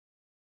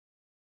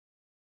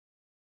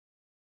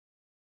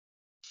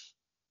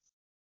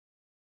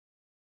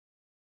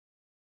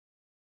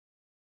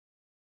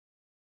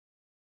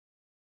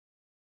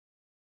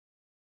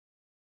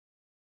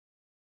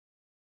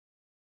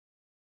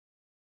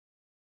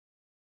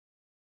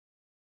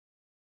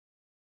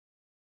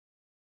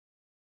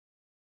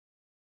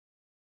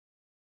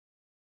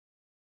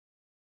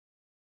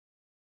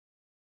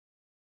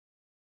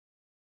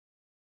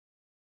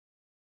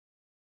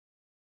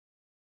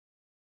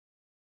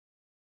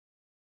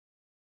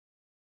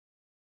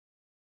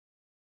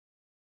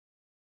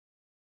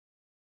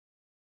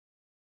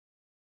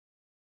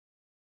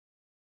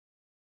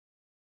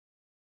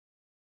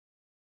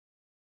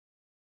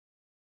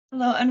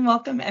Hello and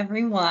welcome,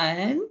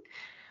 everyone.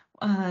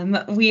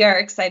 We are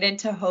excited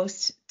to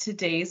host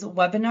today's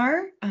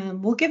webinar.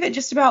 We'll give it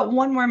just about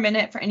one more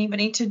minute for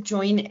anybody to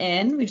join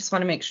in. We just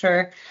want to make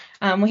sure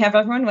we have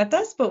everyone with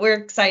us, but we're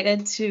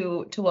excited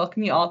to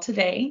welcome you all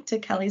today to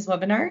Kelly's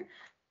webinar.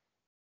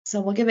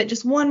 So we'll give it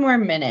just one more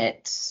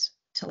minute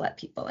to let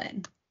people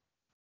in.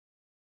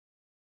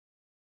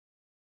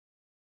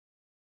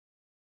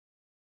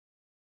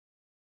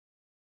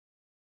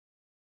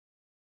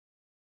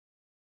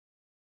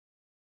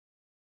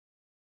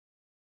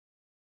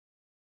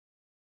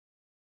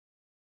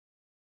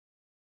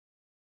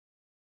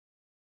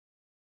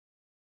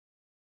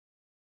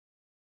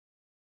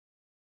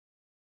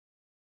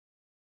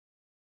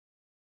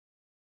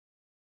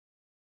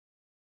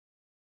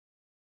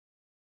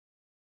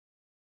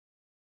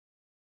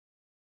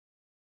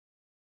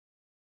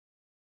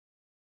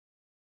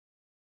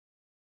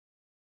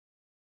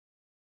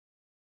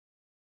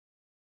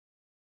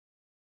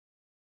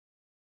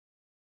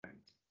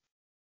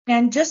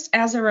 And just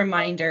as a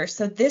reminder,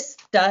 so this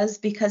does,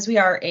 because we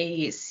are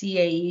a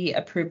CAE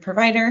approved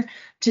provider,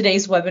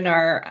 today's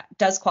webinar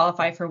does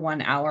qualify for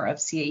 1 hour of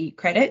CAE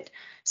credit.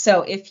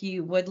 So if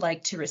you would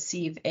like to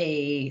receive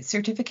a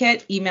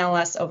certificate, email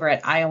us over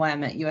at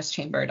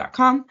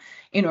IOM@uschamber.com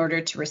in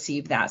order to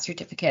receive that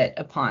certificate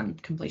upon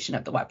completion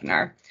of the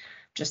webinar,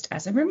 just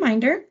as a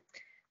reminder.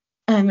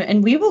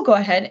 And we will go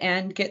ahead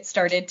and get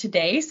started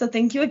today. So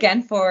thank you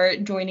again for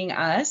joining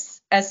us.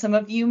 As some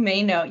of you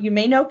may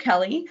know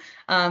Kelly.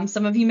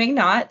 Some of you may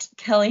not.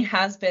 Kelly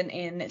has been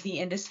in the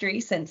industry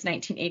since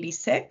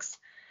 1986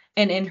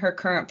 and in her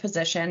current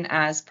position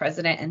as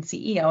president and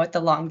CEO at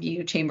the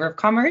Longview Chamber of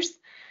Commerce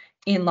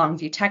in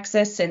Longview,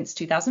 Texas since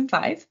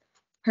 2005.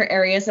 Her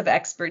areas of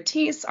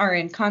expertise are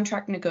in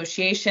contract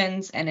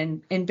negotiations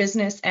and in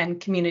business and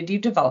community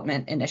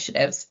development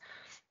initiatives.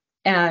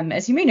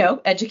 As you may know,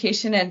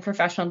 education and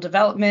professional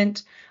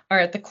development are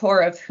at the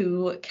core of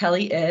who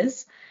Kelly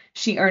is.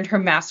 She earned her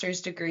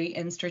master's degree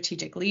in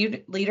strategic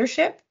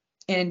leadership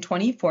in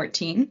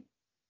 2014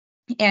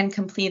 and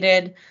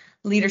completed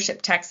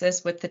Leadership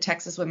Texas with the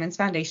Texas Women's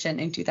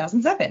Foundation in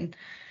 2007.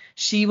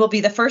 She will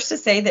be the first to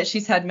say that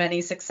she's had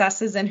many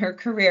successes in her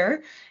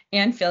career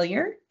and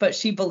failure, but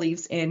she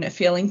believes in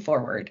failing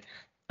forward.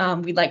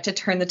 We'd like to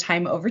turn the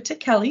time over to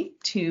Kelly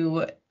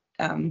to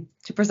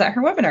present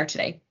her webinar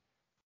today.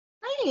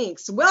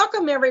 Thanks.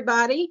 Welcome,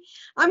 everybody.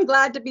 I'm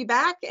glad to be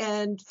back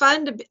and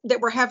fun that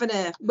we're having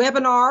a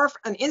webinar,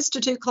 an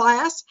institute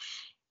class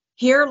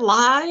here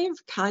live,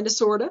 kind of,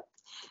 sort of.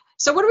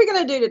 So what are we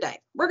going to do today?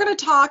 We're going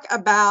to talk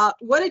about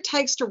what it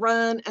takes to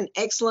run an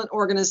excellent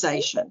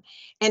organization.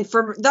 And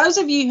for those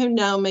of you who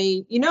know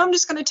me, you know I'm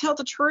just going to tell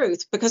the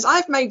truth because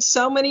I've made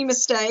so many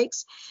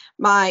mistakes.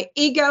 My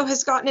ego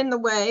has gotten in the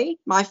way.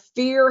 My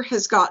fear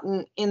has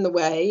gotten in the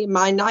way.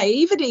 My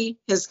naivety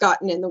has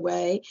gotten in the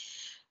way.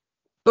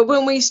 But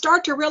when we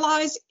start to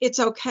realize it's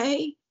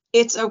okay,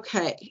 it's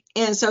okay.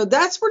 And so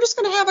we're just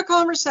going to have a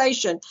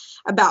conversation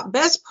about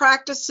best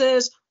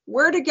practices,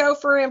 where to go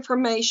for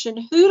information,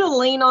 who to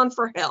lean on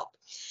for help.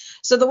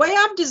 So the way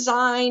I've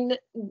designed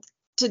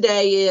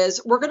today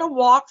is we're going to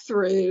walk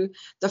through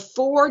the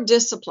 4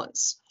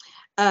 disciplines.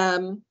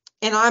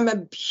 And I'm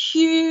a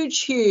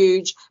huge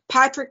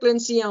Patrick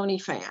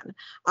Lencioni fan.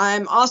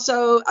 I'm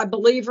also a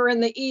believer in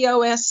the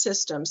EOS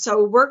system.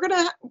 So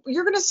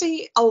you're going to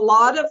see a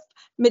lot of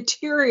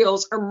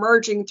materials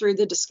emerging through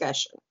the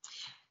discussion.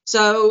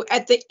 So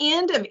at the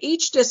end of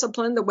each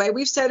discipline, the way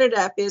we've set it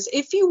up is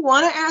if you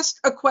want to ask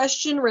a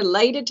question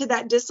related to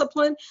that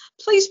discipline,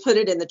 please put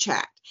it in the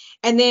chat.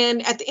 And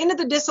then at the end of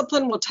the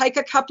discipline, we'll take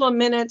a couple of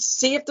minutes,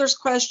 see if there's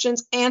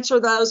questions,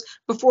 answer those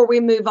before we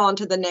move on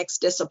to the next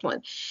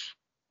discipline.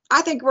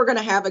 I think we're going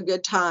to have a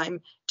good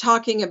time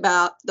talking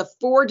about the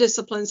 4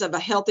 disciplines of a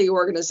healthy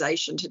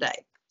organization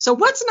today. So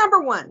what's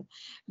number 1?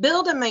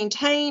 Build and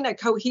maintain a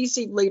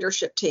cohesive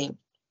leadership team.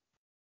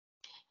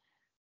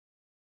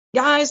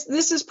 Guys,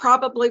 this is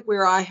probably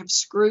where I have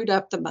screwed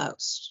up the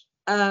most.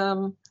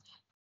 When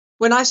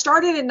I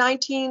started in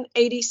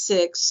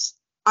 1986,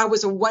 I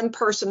was a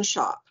one-person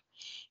shop.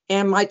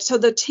 So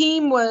the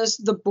team was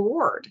the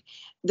board.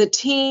 The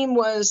team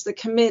was the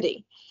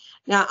committee.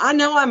 Now, I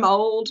know I'm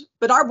old,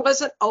 but I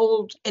wasn't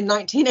old in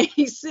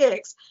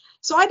 1986.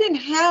 So I didn't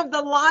have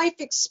the life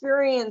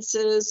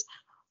experiences.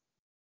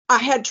 I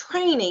had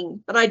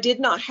training, but I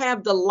did not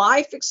have the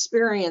life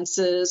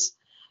experiences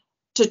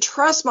to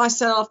trust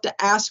myself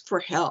to ask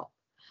for help.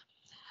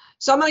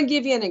 So I'm going to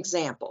give you an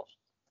example.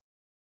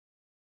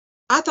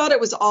 I thought it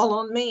was all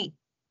on me.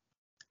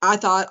 I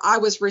thought I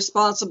was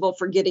responsible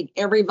for getting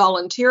every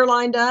volunteer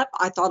lined up.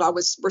 I thought I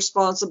was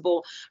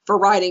responsible for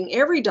writing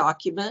every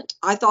document.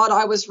 I thought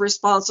I was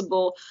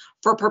responsible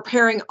for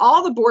preparing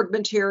all the board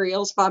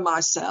materials by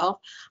myself.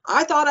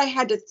 I thought I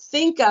had to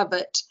think of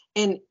it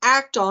and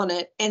act on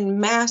it and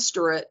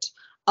master it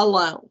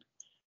alone.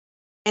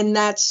 And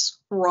that's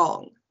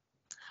wrong.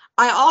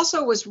 I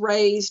also was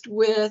raised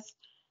with,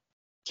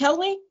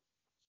 Kelly,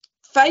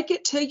 fake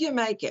it till you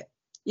make it.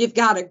 You've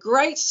got a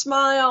great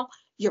smile.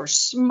 You're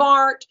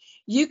smart.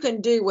 You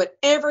can do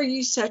whatever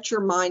you set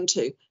your mind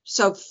to.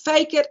 So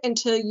fake it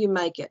until you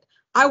make it.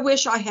 I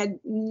wish I had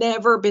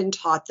never been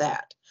taught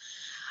that.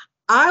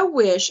 I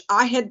wish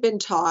I had been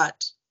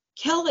taught,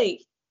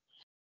 Kelly,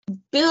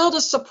 build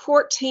a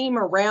support team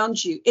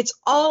around you. It's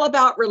all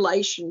about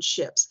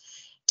relationships.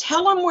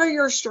 Tell them where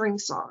your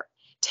strengths are.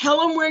 Tell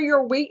them where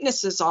your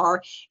weaknesses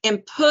are,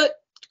 and put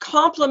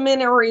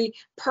complementary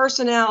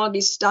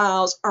personality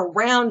styles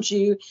around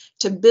you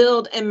to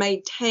build and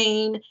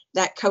maintain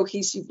that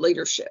cohesive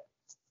leadership.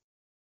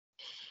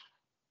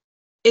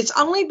 It's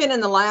only been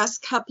in the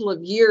last couple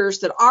of years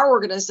that our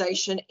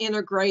organization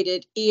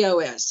integrated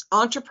EOS,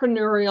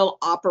 Entrepreneurial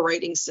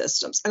Operating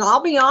Systems. And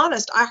I'll be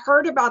honest, I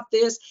heard about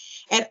this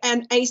at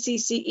an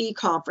ACCE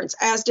conference,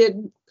 as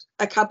did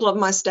a couple of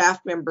my staff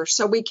members.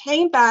 So we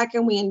came back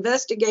and we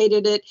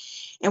investigated it.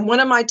 And one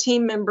of my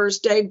team members,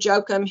 Dave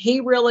Jokum, he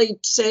really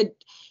said,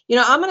 you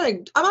know, I'm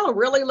gonna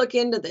really look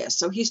into this.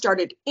 So he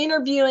started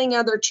interviewing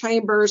other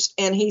chambers,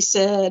 and he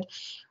said,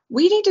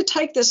 we need to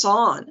take this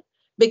on,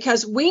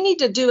 because we need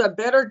to do a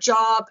better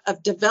job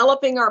of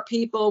developing our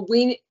people.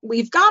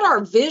 We've got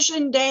our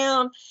vision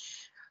down,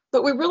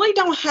 but we really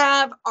don't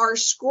have our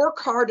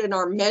scorecard and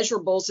our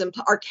measurables and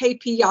our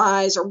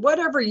KPIs, or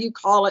whatever you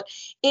call it,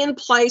 in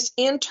place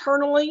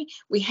internally.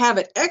 We have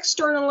it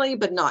externally,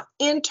 but not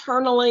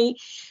internally.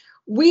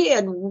 We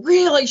had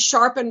really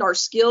sharpened our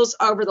skills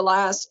over the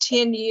last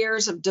 10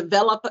 years of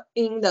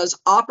developing those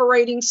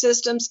operating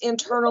systems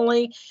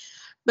internally,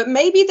 but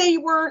maybe they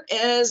weren't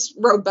as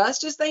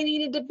robust as they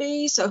needed to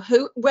be. So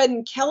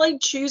when Kelly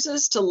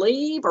chooses to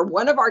leave, or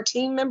one of our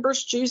team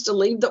members choose to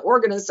leave the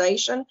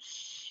organization,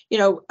 you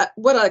know,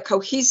 what a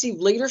cohesive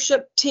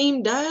leadership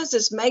team does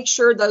is make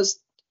sure those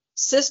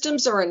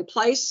systems are in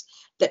place,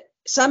 that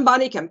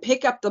somebody can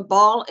pick up the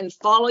ball and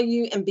follow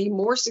you and be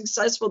more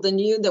successful than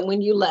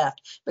when you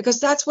left, because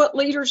that's what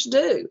leaders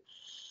do.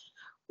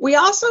 We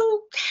also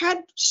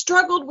had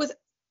struggled with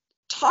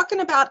talking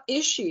about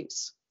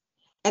issues.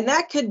 And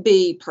that could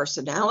be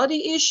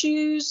personality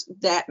issues.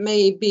 That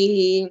may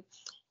be,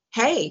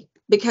 hey,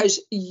 because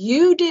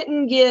you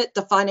didn't get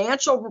the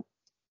financial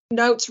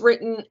notes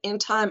written in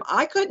time,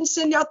 I couldn't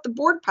send out the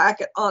board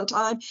packet on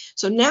time.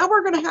 So now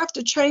we're going to have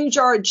to change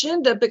our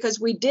agenda because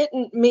we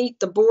didn't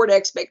meet the board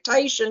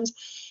expectations.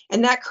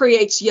 And that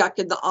creates yuck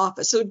in the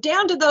office. So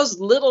down to those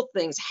little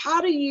things.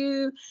 How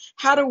do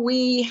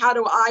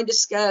I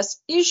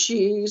discuss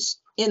issues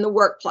in the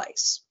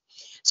workplace?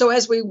 So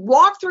as we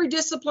walk through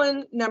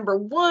discipline number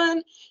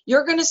 1,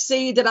 you're going to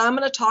see that I'm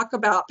going to talk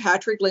about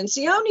Patrick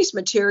Lencioni's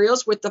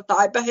materials with the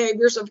 5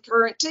 behaviors of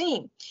current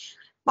team.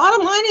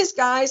 Bottom line is,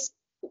 guys,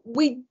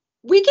 we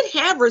can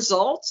have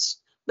results,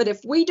 but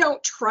if we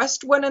don't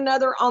trust one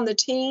another on the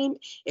team,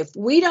 if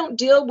we don't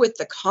deal with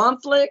the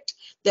conflict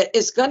that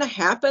is going to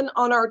happen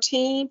on our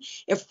team,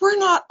 if we're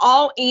not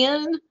all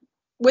in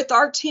with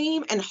our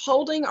team and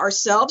holding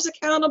ourselves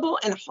accountable,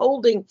 and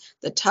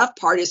the tough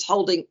part is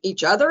holding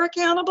each other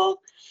accountable,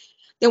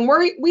 then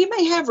we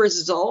may have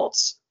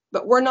results,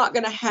 but we're not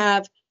going to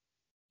have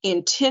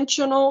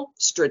intentional,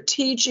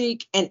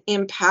 strategic, and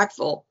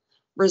impactful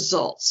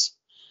results.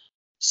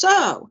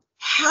 So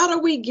how do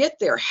we get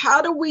there?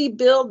 How do we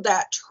build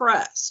that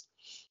trust?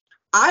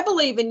 I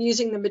believe in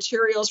using the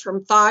materials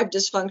from 5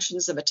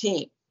 dysfunctions of a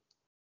team.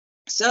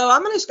 So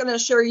I'm just going to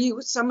share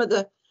you some of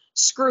the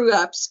screw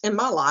ups in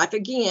my life.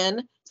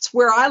 Again, it's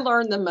where I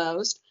learned the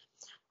most.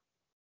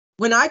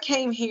 When I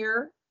came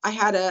here, I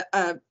had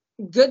a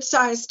good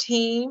sized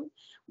team.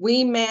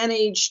 We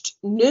managed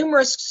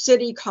numerous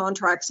city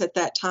contracts at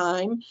that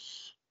time.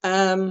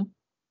 But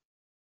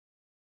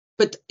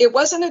it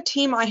wasn't a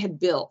team I had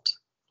built.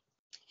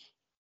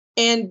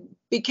 And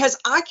because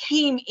I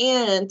came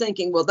in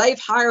thinking, well, they've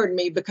hired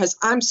me because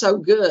I'm so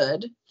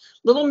good,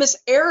 little Miss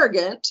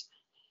Arrogant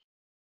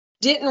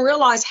didn't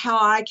realize how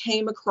I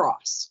came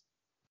across.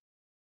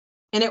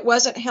 And it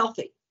wasn't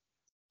healthy.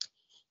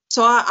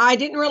 So I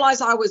didn't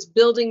realize I was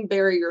building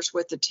barriers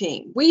with the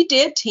team. We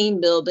did team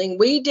building.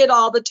 We did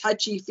all the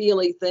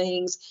touchy-feely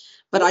things,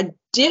 but I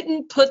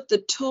didn't put the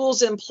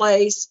tools in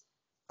place.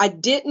 I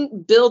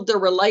didn't build the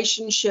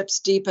relationships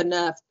deep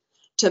enough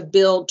to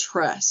build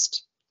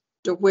trust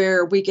to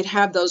where we could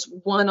have those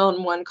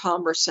one-on-one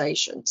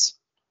conversations.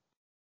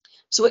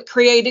 So it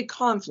created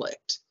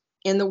conflict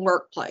in the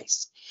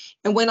workplace.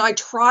 And when I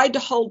tried to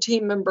hold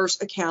team members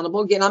accountable,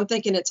 again, I'm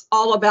thinking it's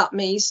all about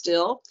me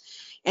still,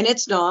 and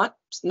it's not.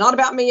 It's not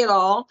about me at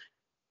all.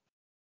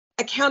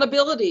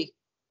 Accountability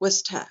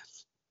was tough.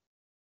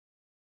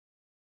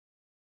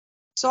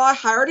 So I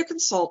hired a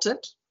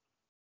consultant.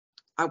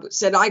 I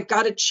said, I've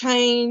got to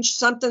change.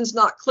 Something's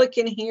not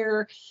clicking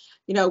here.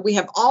 You know, we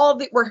have all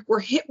the,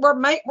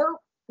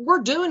 we're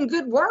doing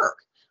good work.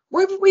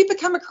 We've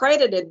become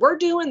accredited. We're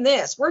doing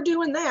this, we're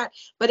doing that,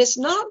 but it's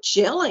not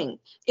gelling.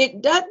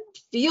 It doesn't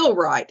feel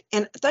right.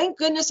 And thank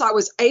goodness I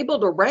was able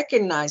to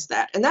recognize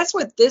that. And that's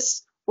with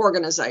this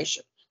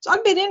organization. So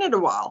I've been in it a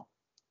while.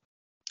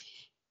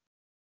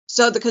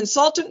 So the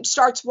consultant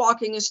starts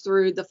walking us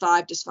through the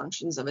 5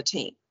 dysfunctions of a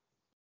team.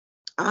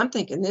 I'm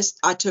thinking this,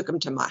 I took them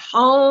to my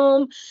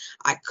home.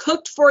 I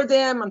cooked for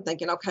them. I'm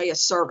thinking, okay, a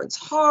servant's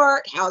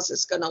heart. How's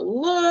this going to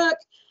look?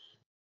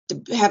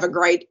 To have a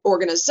great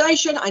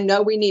organization. I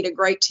know we need a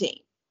great team.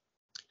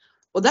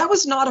 Well, that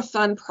was not a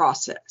fun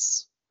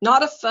process.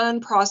 Not a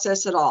fun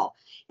process at all.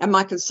 And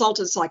my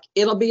consultant's like,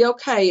 it'll be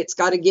okay. It's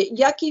got to get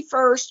yucky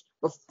first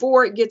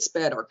before it gets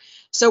better.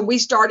 So we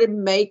started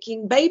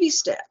making baby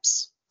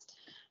steps.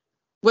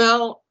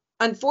 Well,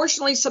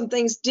 unfortunately, some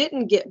things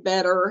didn't get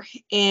better.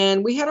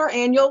 And we had our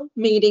annual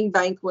meeting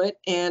banquet,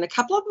 and a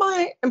couple of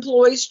my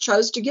employees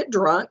chose to get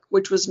drunk,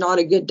 which was not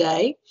a good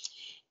day.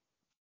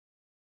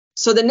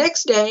 So the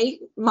next day,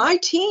 my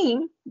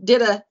team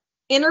did an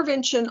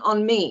intervention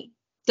on me.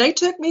 They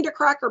took me to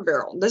Cracker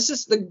Barrel. This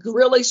is the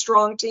really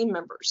strong team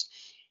members.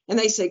 And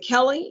they said,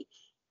 Kelly,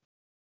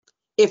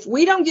 if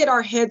we don't get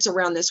our heads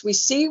around this, we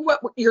see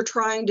what you're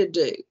trying to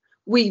do.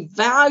 We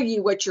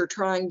value what you're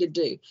trying to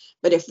do.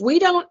 But if we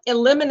don't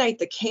eliminate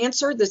the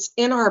cancer that's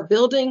in our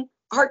building,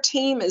 our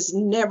team is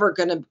never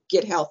going to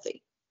get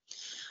healthy.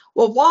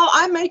 Well, while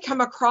I may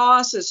come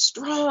across as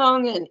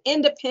strong and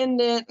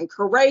independent and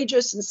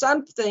courageous in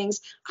some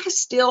things, I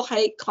still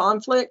hate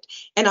conflict,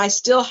 and I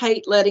still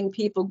hate letting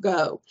people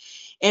go.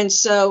 And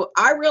so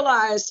I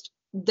realized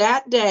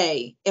that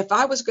day, if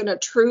I was going to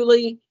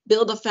truly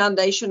build a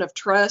foundation of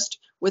trust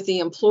with the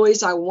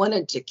employees I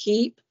wanted to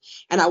keep,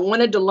 and I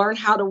wanted to learn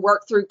how to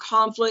work through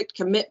conflict,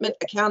 commitment,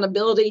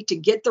 accountability to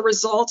get the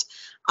results,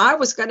 I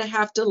was going to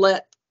have to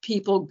let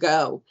people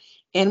go.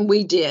 And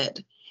we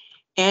did.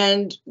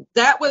 And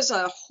that was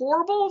a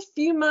horrible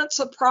few months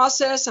of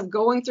process of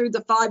going through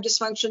the 5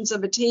 dysfunctions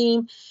of a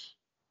team.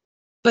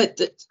 But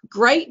the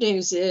great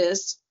news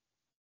is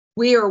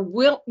we were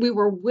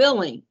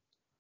willing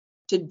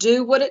to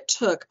do what it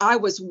took. I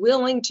was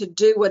willing to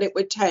do what it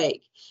would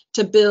take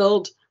to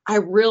build a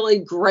really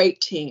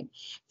great team.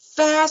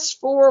 Fast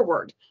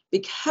forward,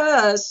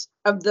 because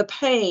of the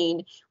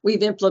pain,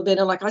 we've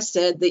implemented, like I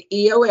said, the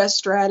EOS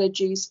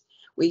strategies.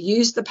 We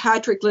use the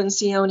Patrick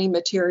Lencioni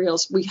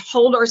materials. We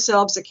hold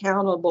ourselves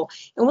accountable,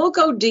 and we'll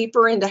go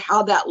deeper into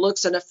how that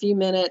looks in a few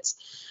minutes.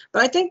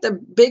 But I think the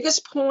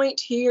biggest point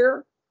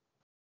here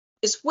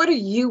is, what are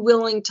you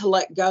willing to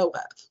let go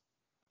of?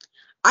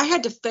 I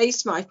had to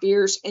face my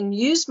fears and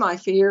use my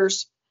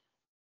fears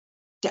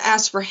to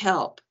ask for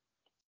help.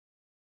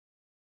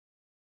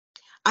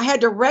 I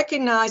had to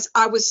recognize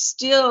I was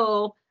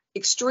still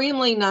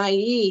extremely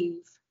naive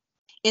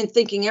in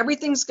thinking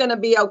everything's going to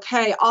be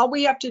okay. All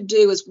we have to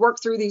do is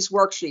work through these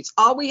worksheets.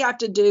 All we have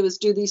to do is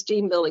do these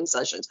team building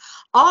sessions.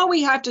 All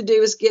we have to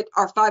do is get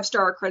our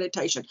 5-star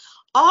accreditation.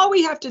 All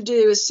we have to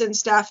do is send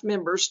staff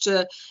members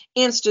to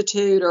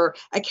Institute or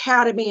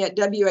Academy at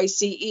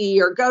WACE,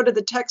 or go to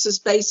the Texas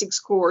Basics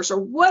course, or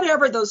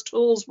whatever those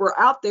tools were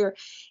out there.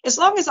 As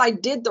long as I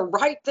did the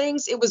right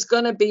things, it was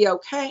going to be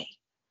okay.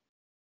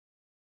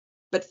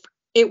 But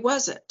it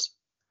wasn't.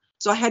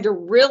 So I had to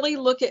really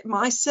look at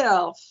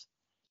myself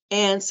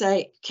and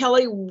say,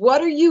 Kelly,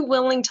 what are you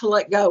willing to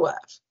let go of?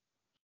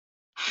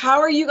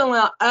 How are you going to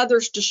allow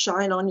others to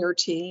shine on your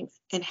team?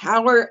 And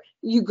how are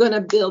you going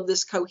to build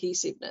this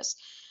cohesiveness?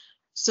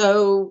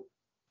 So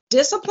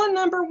discipline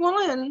number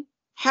 1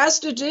 has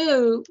to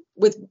do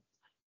with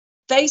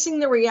facing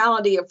the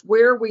reality of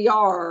where we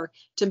are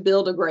to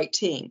build a great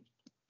team.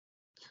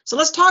 So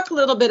let's talk a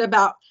little bit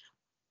about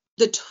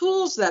the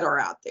tools that are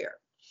out there.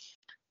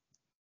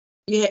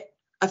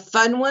 A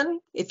fun one,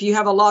 if you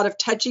have a lot of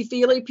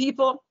touchy-feely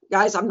people,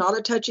 guys, I'm not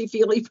a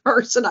touchy-feely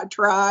person, I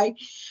try,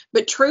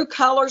 but True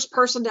Colors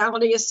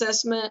personality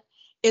assessment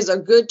is a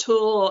good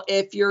tool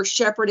if you're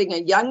shepherding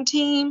a young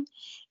team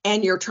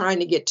and you're trying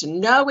to get to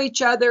know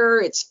each other.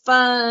 It's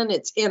fun,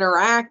 it's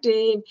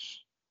interactive,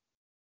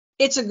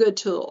 it's a good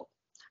tool.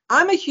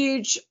 I'm a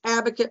huge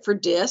advocate for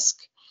DISC.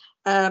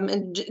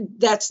 And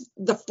that's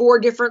the 4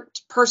 different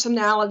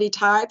personality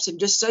types. And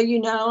just so you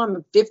know, I'm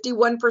a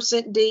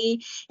 51%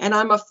 D and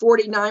I'm a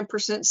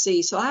 49%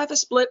 C. So I have a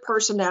split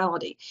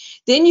personality.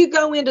 Then you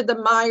go into the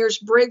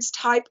Myers-Briggs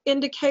type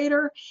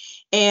indicator.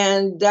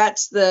 And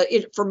that's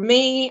for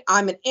me,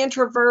 I'm an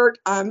introvert.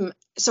 I'm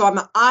an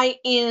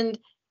I-N.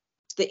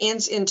 The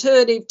N's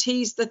intuitive,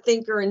 T's the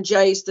thinker, and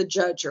J's the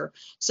judger.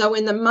 So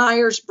in the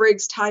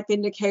Myers-Briggs type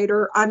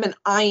indicator, I'm an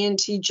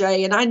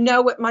INTJ, and I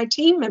know what my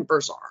team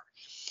members are.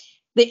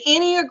 The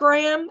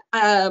Enneagram,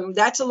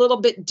 that's a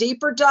little bit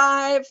deeper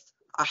dive.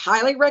 I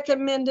highly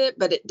recommend it,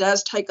 but it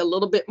does take a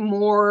little bit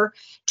more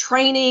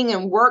training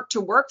and work to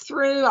work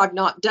through. I've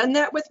not done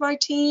that with my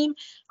team.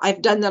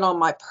 I've done that on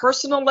my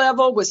personal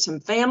level with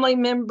some family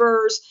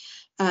members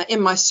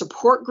in my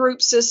support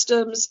group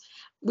systems.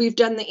 We've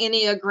done the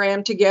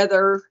Enneagram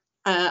together.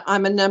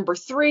 I'm a number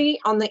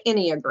 3 on the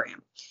Enneagram.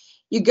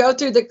 You go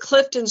through the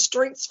Clifton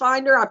Strengths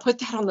Finder. I put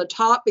that on the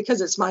top because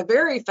it's my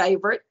very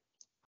favorite.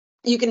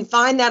 You can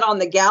find that on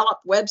the Gallup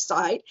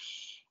website.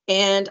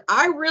 And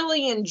I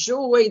really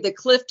enjoy the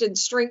Clifton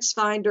Strengths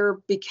Finder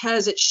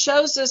because it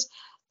shows us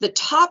the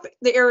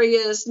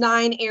areas,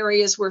 9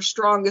 areas we're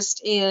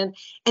strongest in.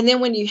 And then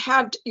when you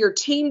have your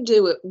team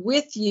do it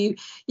with you,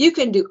 you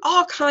can do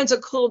all kinds of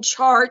cool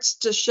charts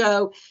to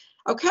show,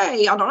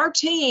 okay, on our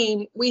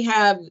team, we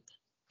have,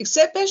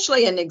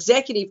 especially an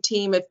executive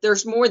team, if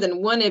there's more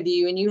than one of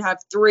you and you have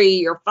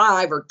 3 or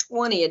 5 or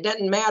 20, it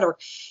doesn't matter.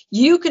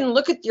 You can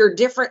look at your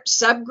different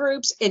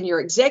subgroups in your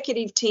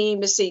executive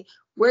team to see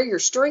where your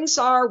strengths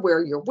are,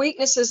 where your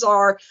weaknesses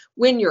are,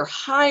 when you're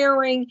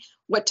hiring,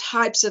 what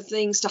types of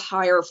things to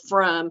hire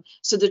from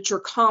so that you're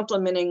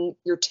complementing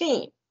your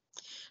team.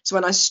 So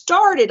when I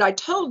started, I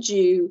told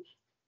you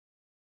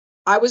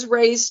I was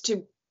raised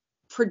to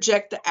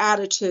project the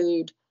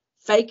attitude,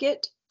 fake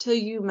it till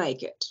you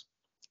make it.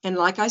 And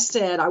like I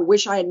said, I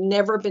wish I had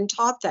never been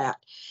taught that,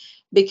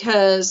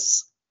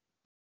 because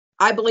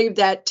I believe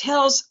that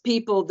tells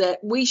people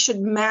that we should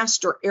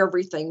master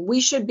everything.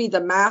 We should be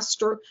the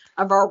master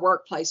of our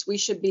workplace. We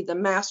should be the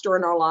master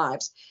in our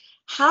lives.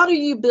 How do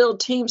you build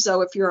teams,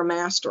 though, if you're a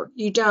master?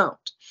 You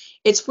don't.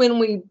 It's when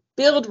we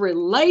build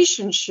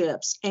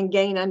relationships and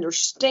gain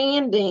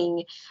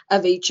understanding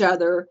of each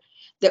other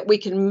that we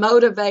can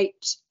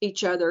motivate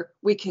each other.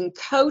 We can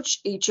coach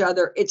each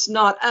other. It's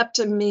not up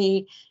to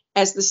me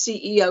as the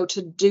CEO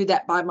to do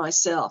that by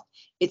myself.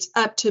 It's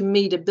up to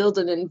me to build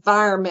an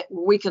environment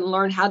where we can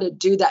learn how to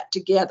do that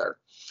together.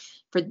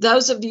 For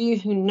those of you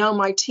who know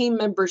my team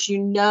members, you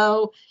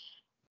know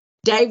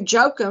Dave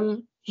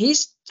Jokum,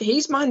 he's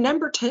my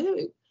number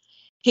 2.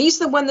 He's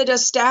the one that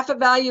does staff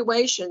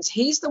evaluations.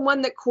 He's the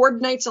one that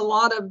coordinates a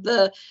lot of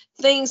the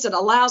things that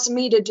allows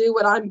me to do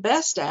what I'm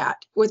best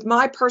at with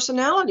my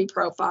personality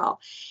profile.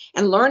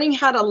 And learning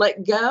how to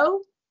let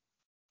go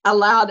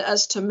allowed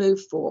us to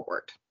move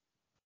forward.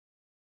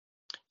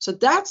 So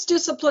that's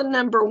discipline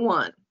number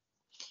 1.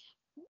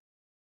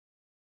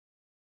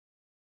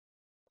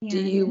 Were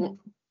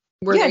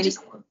there any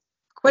questions?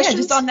 Yeah,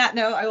 just on that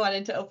note, I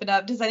wanted to open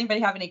up. Does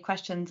anybody have any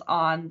questions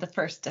on the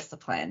first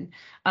discipline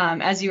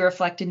as you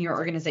reflect in your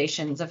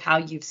organizations of how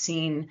you've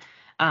seen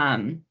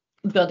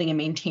building and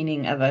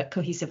maintaining of a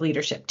cohesive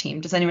leadership team?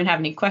 Does anyone have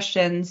any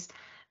questions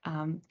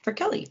for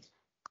Kelly?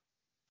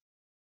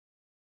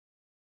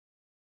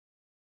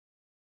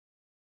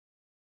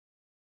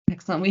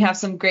 Excellent. We have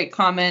some great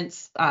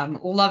comments.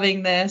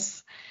 Loving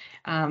this.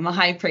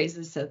 High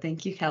praises. So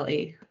thank you,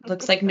 Kelly.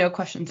 Looks like no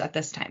questions at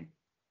this time.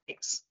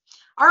 Thanks.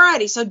 All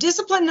righty. So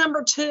discipline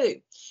number 2,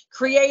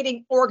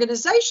 creating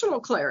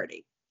organizational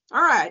clarity.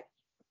 All right.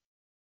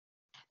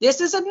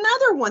 This is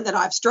another one that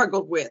I've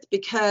struggled with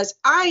because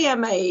I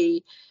am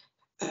a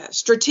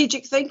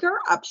strategic thinker,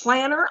 a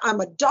planner, I'm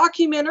a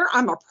documenter,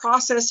 I'm a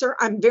processor,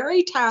 I'm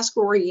very task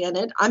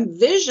oriented, I'm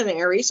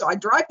visionary, so I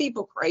drive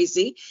people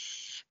crazy.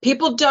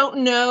 People don't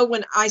know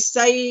when I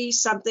say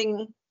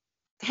something,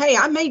 hey,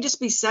 I may just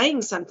be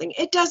saying something.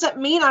 It doesn't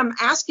mean I'm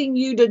asking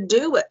you to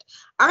do it.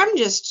 I'm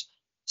just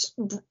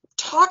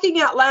talking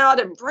out loud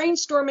and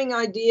brainstorming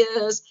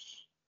ideas.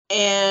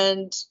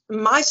 And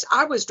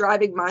I was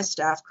driving my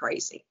staff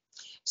crazy.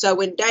 So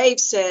when Dave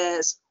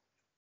says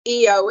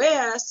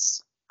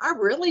EOS, I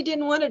really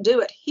didn't want to do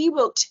it. He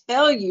will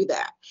tell you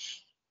that.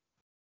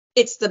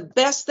 It's the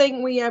best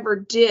thing we ever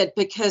did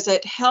because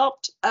it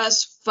helped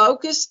us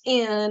focus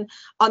in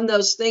on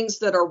those things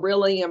that are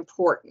really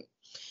important.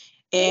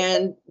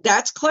 And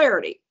that's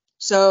clarity.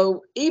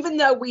 So even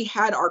though we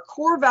had our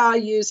core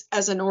values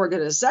as an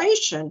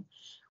organization,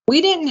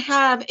 we didn't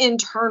have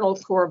internal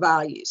core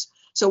values.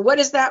 So what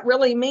does that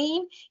really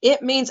mean?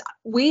 It means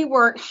we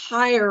weren't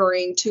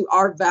hiring to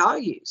our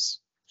values.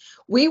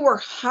 We were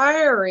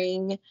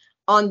hiring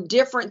on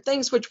different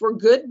things, which were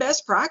good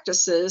best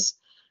practices,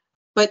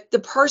 but the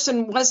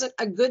person wasn't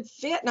a good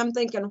fit. And I'm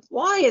thinking,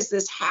 why is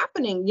this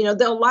happening? You know,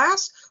 they'll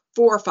last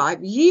 4 or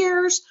 5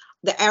 years.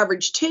 The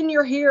average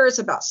tenure here is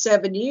about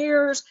 7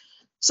 years.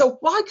 So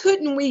why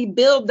couldn't we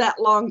build that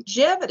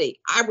longevity?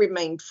 I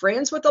remained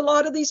friends with a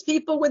lot of these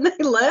people when they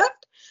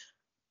left,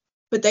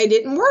 but they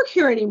didn't work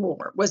here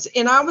anymore.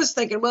 And I was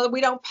thinking, well,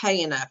 we don't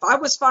pay enough. I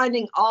was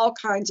finding all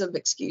kinds of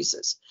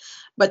excuses.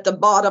 But the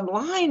bottom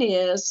line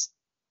is,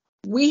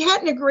 we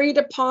hadn't agreed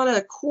upon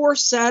a core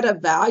set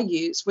of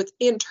values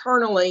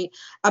internally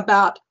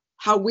about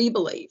how we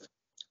believe.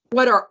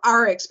 What are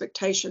our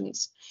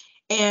expectations?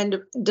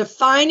 And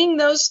defining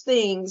those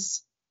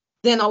things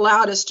then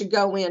allowed us to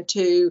go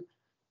into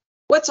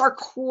what's our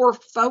core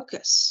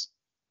focus?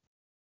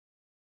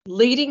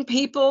 Leading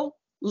people,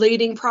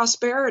 leading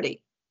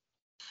prosperity.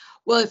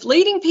 Well, if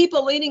leading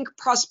people, leading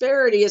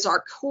prosperity is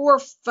our core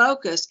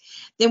focus,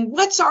 then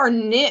what's our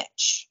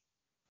niche?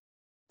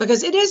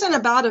 Because it isn't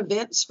about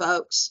events,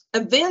 folks.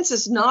 Events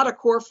is not a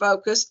core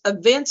focus.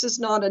 Events is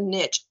not a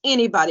niche.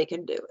 Anybody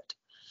can do it.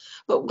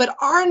 But what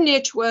our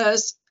niche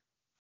was,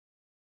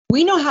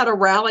 we know how to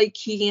rally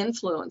key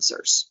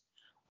influencers.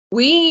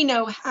 We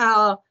know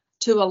how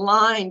to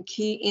align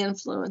key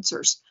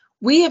influencers.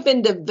 We have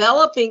been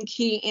developing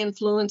key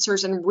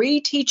influencers and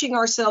reteaching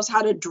ourselves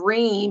how to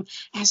dream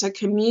as a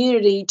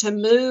community to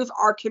move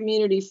our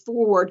community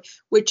forward,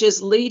 which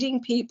is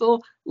leading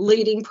people,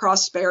 leading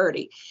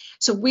prosperity.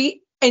 So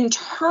we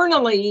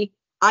internally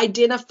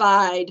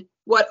identified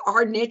what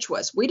our niche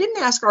was. We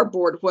didn't ask our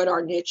board what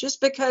our niche is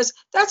because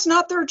that's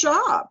not their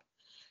job.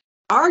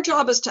 Our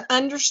job is to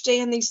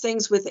understand these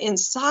things within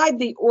inside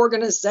the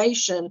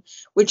organization,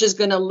 which is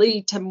going to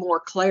lead to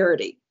more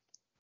clarity.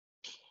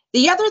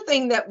 The other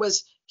thing that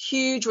was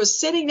huge was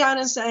sitting down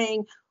and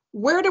saying,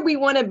 where do we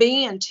want to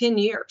be in 10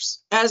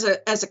 years as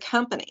a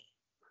company?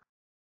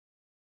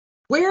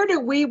 Where do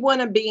we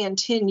want to be in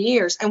 10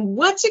 years? And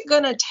what's it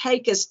going to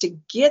take us to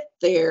get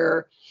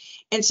there?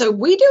 And so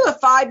we do a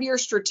 5-year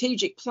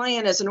strategic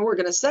plan as an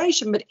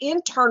organization, but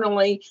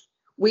internally,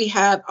 we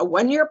have a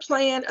 1-year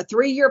plan, a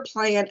 3-year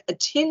plan, a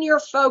 10-year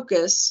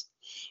focus,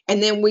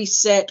 and then we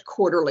set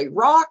quarterly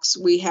rocks.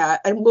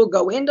 And we'll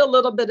go into a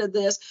little bit of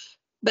this,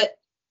 but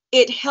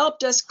it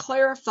helped us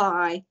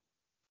clarify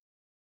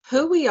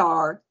who we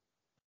are,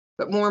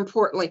 but more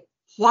importantly,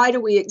 why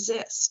do we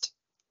exist?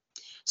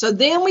 So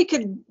then we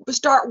could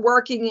start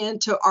working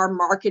into our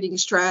marketing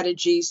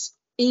strategies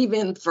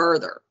even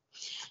further.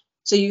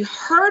 So you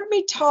heard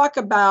me talk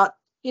about,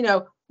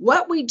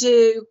 what we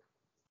do,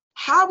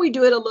 how we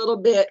do it a little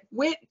bit,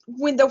 when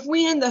the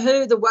when, the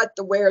who, the what,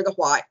 the where, the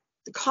why.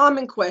 The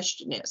common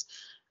question is,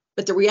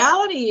 but the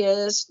reality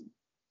is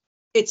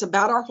it's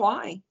about our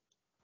why.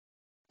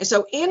 And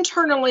so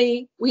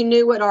internally, we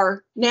know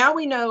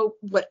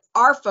what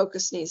our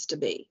focus needs to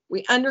be.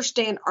 We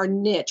understand our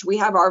niche. We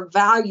have our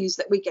values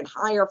that we can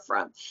hire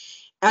from.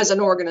 As an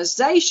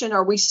organization,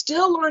 are we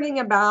still learning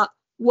about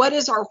what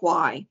is our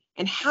why?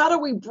 And how do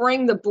we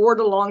bring the board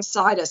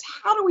alongside us?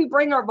 How do we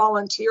bring our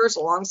volunteers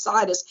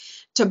alongside us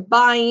to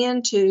buy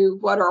into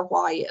what our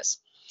why is?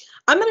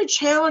 I'm going to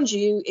challenge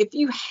you, if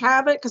you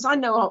haven't, because I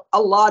know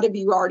a lot of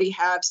you already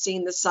have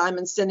seen the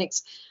Simon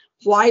Sinek's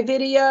why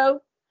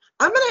video.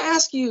 I'm going to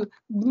ask you,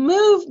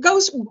 go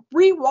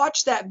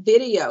rewatch that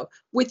video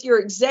with your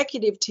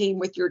executive team,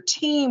 with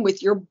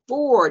your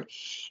board,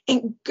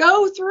 and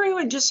go through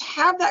and just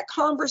have that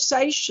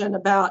conversation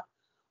about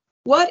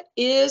what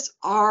is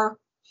our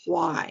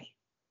why?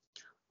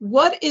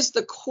 What is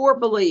the core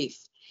belief?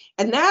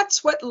 And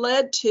that's what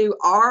led to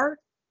our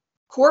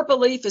core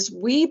belief is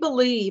we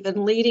believe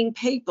in leading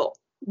people.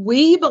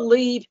 We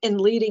believe in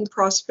leading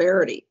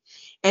prosperity.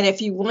 And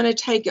if you want to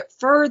take it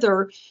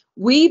further,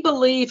 we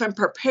believe in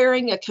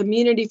preparing a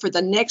community for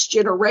the next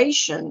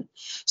generation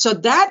so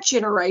that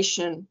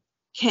generation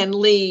can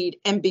lead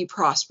and be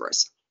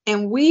prosperous.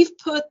 And we've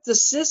put the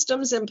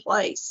systems in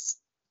place.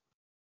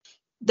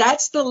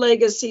 That's the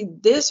legacy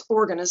this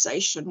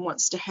organization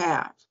wants to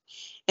have.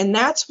 And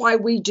that's why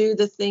we do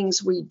the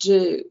things we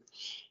do.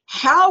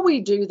 How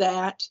we do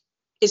that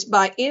is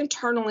by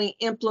internally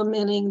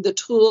implementing the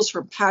tools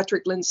from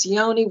Patrick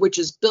Lencioni, which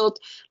is built,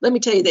 let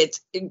me tell you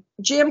that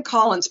Jim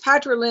Collins,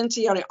 Patrick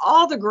Lencioni,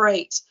 all the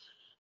greats,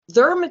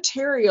 their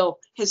material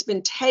has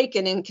been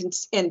taken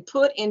and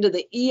put into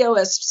the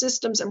EOS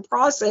systems and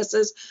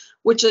processes,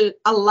 which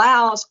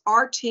allows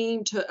our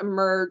team to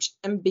emerge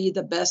and be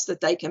the best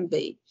that they can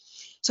be.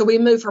 So we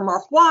move from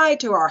our why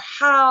to our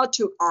how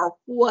to our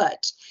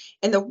what.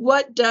 And the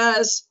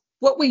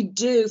what we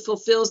do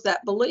fulfills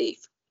that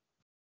belief.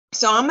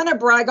 So I'm going to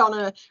brag on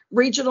a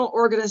regional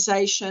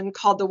organization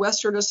called the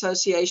Western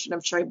Association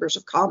of Chambers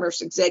of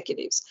Commerce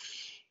Executives.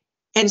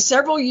 And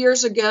several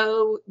years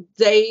ago,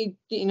 they'll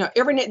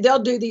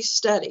do these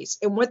studies.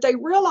 And what they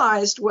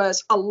realized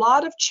was a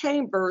lot of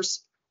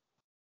chambers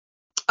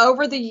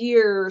over the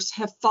years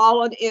have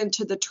fallen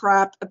into the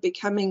trap of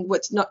becoming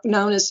what's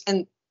known as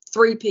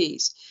 3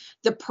 Ps,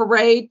 the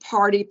parade,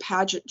 party,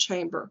 pageant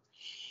chamber.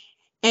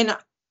 And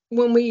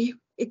when we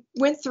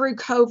went through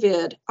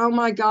COVID, oh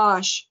my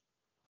gosh,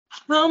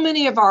 how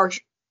many of our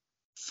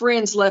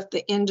friends left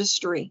the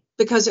industry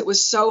because it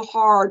was so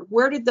hard?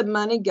 Where did the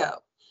money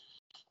go?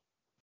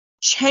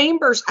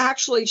 Chambers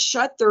actually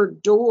shut their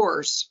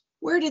doors.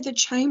 Where did the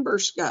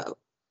chambers go?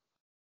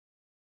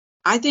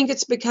 I think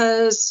it's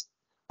because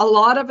a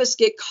lot of us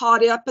get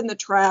caught up in the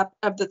trap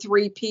of the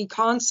 3P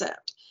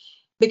concept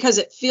because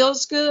it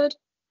feels good.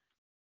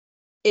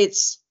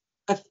 It's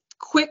a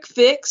quick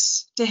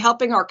fix to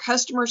helping our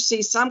customers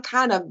see some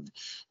kind of,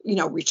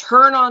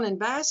 return on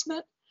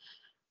investment.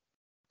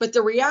 But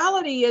the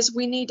reality is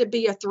we need to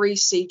be a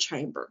 3C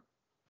chamber.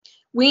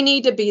 We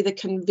need to be the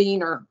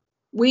convener.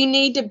 We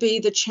need to be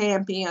the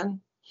champion.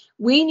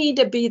 We need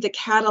to be the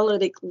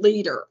catalytic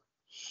leader.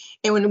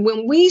 And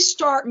when we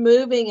start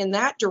moving in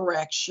that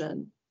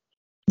direction,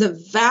 the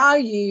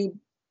value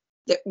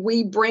that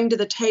we bring to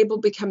the table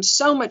becomes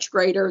so much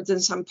greater than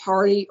some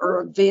party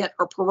or event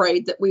or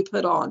parade that we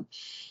put on.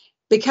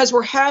 Because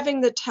we're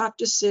having the tough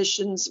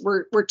decisions,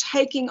 we're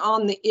taking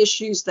on the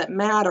issues that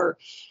matter.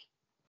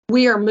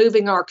 We are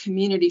moving our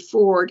community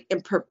forward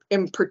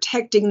and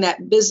protecting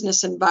that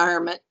business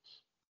environment.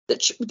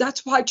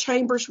 That's why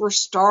chambers were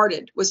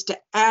started, was to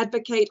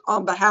advocate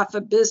on behalf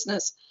of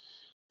business,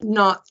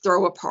 not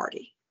throw a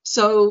party.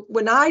 So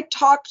when I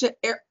talk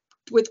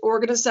with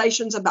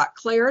organizations about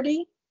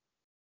clarity,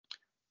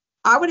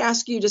 I would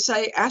ask you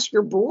to ask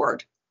your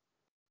board,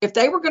 if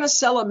they were going to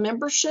sell a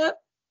membership,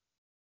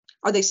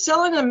 are they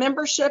selling a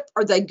membership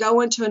or are they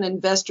going to an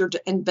investor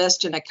to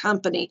invest in a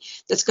company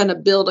that's going to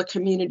build a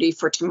community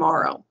for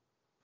tomorrow?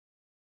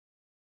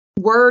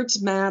 Words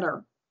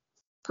matter.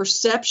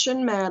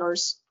 Perception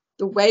matters.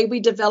 the way we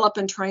develop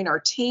and train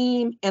our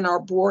team and our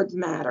board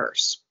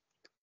matters.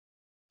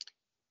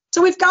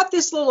 So we've got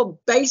this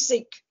little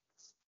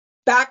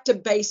back to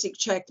basic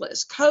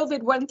checklist.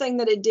 COVID, one thing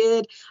that it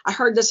did, I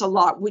heard this a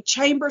lot, with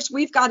chambers,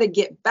 we've got to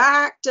get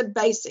back to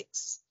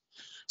basics.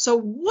 So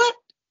what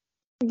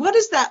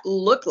does that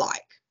look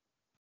like?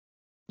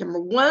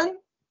 Number one,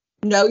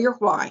 know your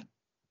why.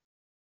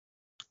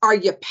 Are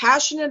you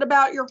passionate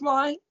about your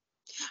why?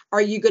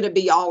 Are you going to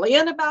be all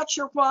in about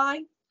your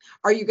why?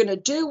 Are you going to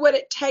do what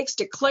it takes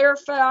to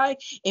clarify,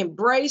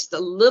 embrace the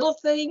little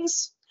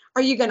things?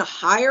 Are you going to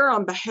hire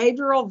on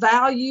behavioral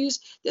values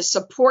that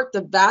support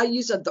the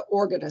values of the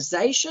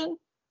organization?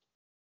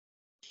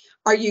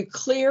 Are you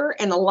clear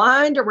and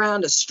aligned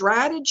around a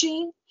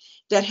strategy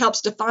that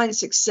helps define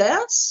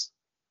success?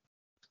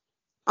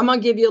 I'm going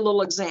to give you a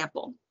little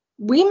example.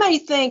 We may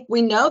think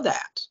we know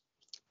that.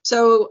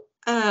 So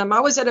I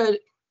was at a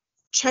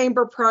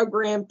chamber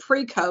program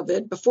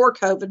pre-COVID, before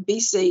COVID,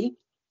 BC,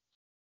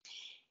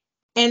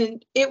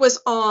 and it was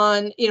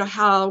on,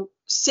 how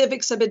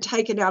civics have been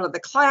taken out of the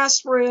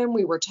classroom.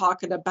 We were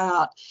talking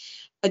about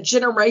a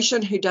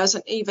generation who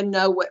doesn't even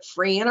know what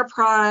free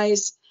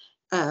enterprise,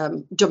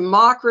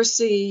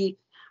 democracy,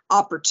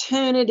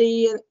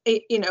 opportunity,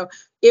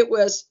 it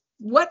was,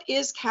 what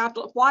is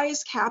capital? Why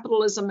is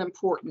capitalism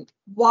important?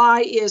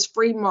 Why is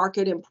free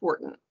market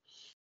important?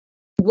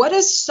 What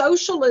does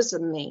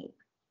socialism mean?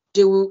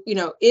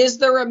 Is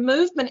there a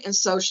movement in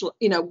social,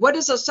 what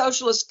does a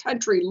socialist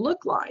country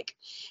look like?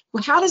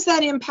 Well, how does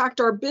that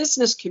impact our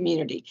business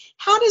community?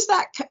 How does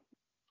that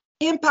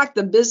impact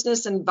the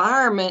business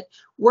environment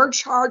we're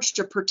charged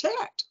to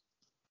protect?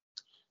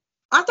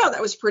 I thought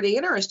that was pretty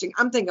interesting.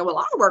 I'm thinking, well,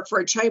 I work for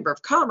a chamber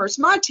of commerce.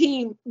 My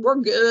team,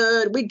 we're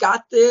good. We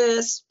got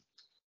this.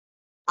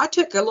 I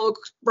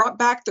brought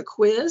back the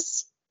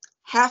quiz.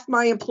 Half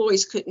my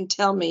employees couldn't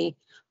tell me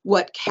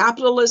what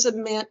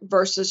capitalism meant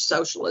versus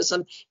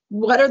socialism.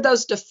 What are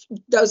those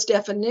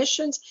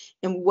definitions,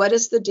 and what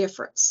is the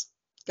difference?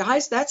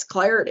 Guys, that's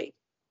clarity.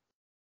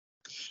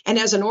 And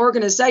as an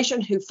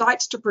organization who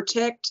fights to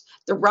protect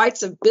the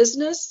rights of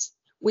business,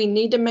 we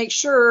need to make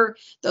sure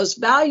those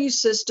value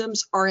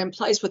systems are in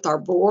place with our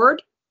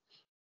board,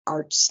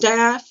 our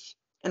staff,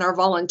 and our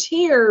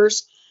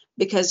volunteers,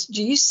 because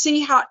do you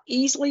see how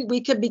easily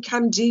we could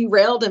become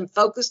derailed and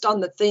focused on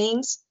the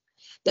things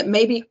that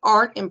maybe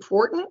aren't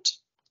important?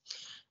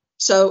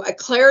 So a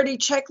clarity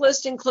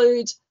checklist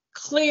includes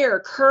clear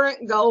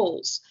current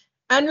goals,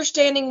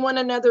 understanding one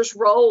another's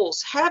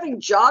roles,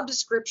 having job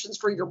descriptions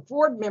for your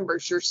board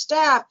members, your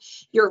staff,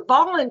 your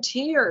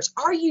volunteers.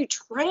 Are you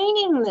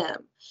training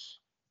them?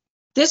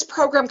 This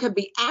program could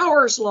be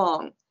hours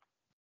long,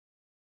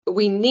 but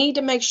we need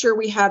to make sure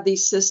we have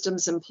these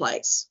systems in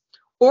place.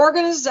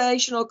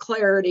 Organizational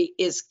clarity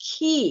is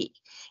key,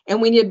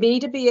 and we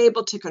need to be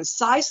able to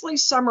concisely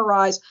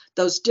summarize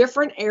those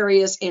different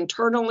areas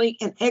internally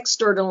and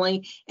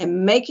externally,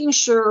 and making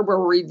sure we're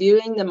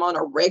reviewing them on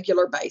a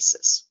regular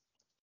basis.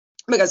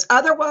 Because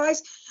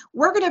otherwise,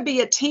 we're going to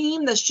be a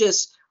team that's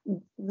just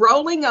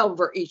rolling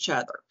over each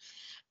other.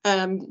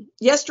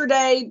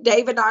 Yesterday,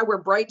 Dave and I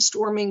were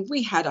brainstorming.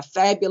 We had a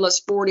fabulous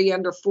 40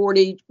 under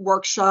 40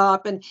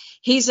 workshop, and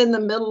he's in the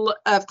middle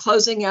of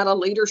closing out a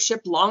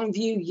leadership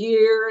Longview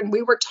year. And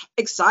we were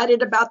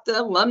excited about the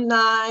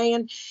alumni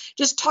and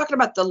just talking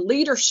about the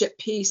leadership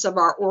piece of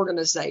our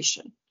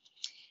organization.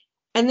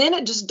 And then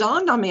it just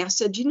dawned on me. I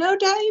said,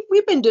 Dave,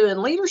 we've been doing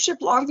leadership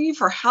Longview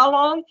for how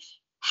long?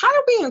 How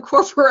do we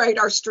incorporate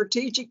our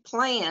strategic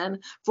plan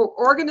for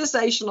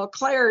organizational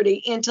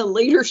clarity into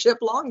leadership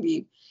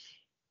Longview?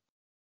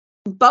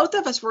 Both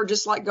of us were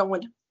just like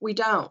going, we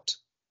don't.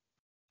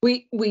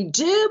 We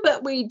do,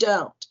 but we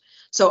don't.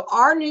 So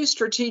our new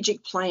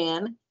strategic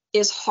plan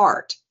is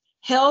HEART: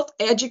 health,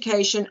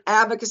 education,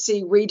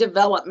 advocacy,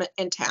 redevelopment,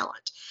 and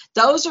talent.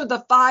 Those are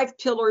the 5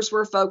 pillars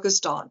we're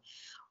focused on.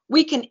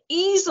 We can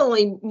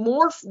easily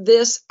morph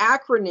this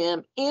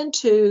acronym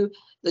into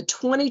the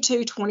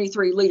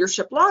 22-23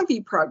 Leadership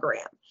Longview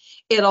program.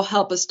 It'll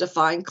help us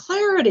define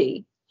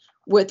clarity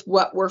with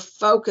what we're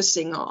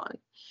focusing on.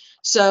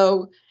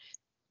 So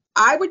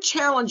I would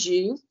challenge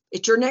you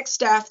at your next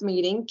staff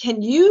meeting,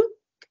 can you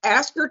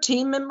ask your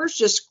team members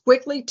just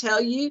quickly tell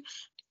you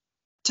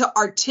to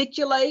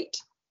articulate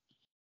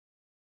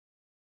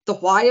the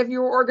why of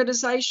your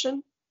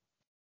organization?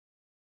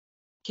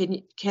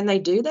 Can they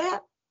do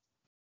that?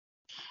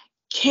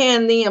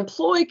 Can the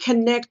employee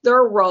connect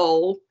their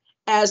role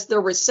as the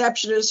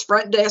receptionist,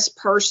 front desk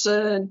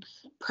person,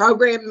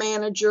 program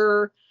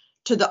manager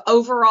to the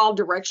overall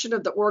direction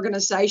of the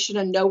organization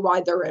and know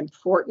why they're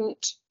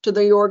important to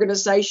the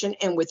organization?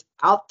 And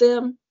without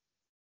them,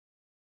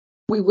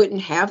 we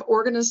wouldn't have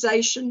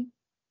organization.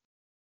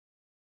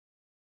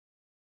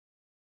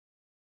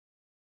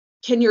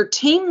 Can your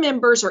team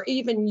members or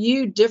even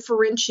you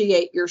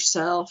differentiate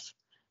yourself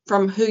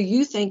from who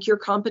you think your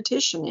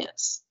competition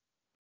is?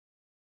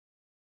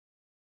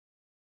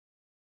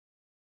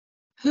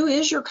 Who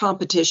is your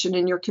competition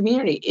in your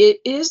community?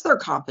 It is their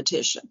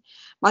competition.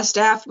 My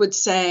staff would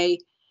say,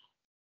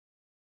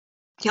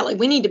 Kelly,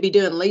 we need to be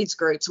doing leads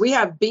groups. We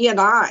have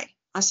BNI.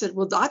 I said,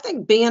 well, I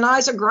think BNI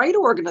is a great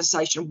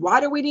organization. Why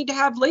do we need to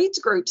have leads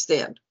groups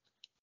then?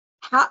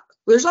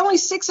 There's only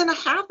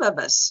 6.5 of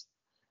us,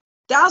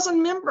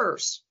 1,000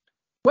 members,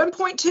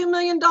 $1.2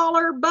 million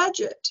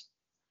budget.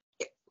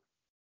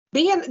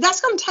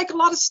 That's going to take a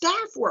lot of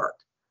staff work.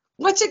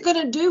 What's it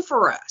going to do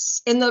for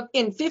us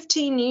in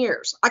 15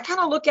 years? I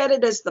kind of look at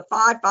it as the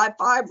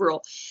 5-5-5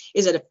 rule.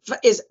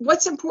 Is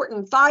what's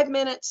important? 5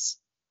 minutes,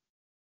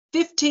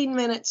 15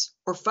 minutes,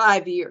 or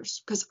 5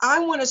 years? Because I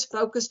want us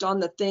focused on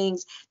the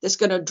things that's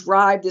going to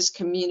drive this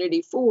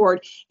community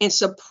forward and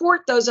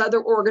support those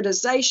other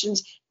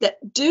organizations that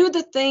do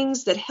the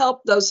things that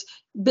help those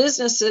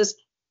businesses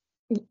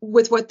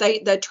with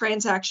the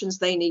transactions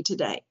they need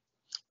today.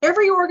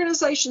 Every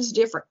organization is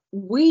different.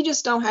 We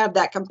just don't have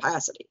that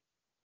capacity.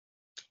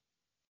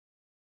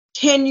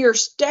 Can your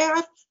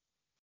staff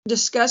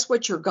discuss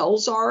what your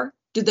goals are?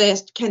 Does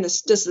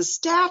the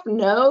staff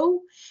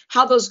know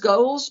how those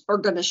goals are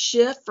going to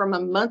shift from a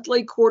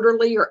monthly,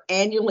 quarterly, or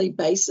annually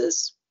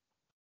basis?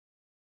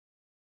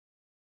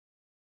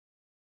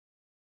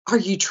 Are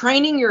you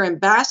training your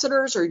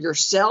ambassadors or your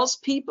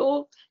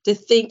salespeople to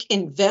think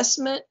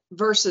investment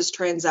versus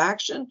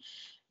transaction?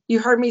 You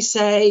heard me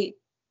say,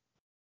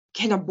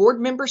 can a board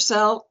member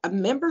sell a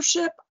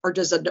membership, or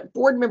does a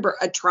board member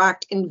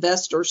attract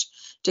investors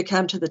to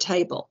come to the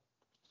table?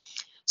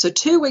 So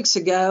 2 weeks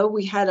ago,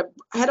 I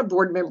had a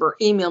board member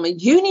email me,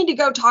 you need to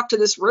go talk to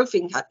this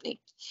roofing company.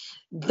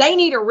 They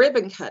need a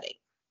ribbon cutting.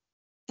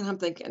 And I'm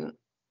thinking,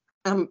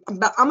 I'm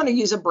going to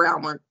use a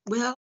brown one.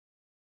 Well,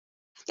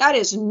 that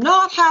is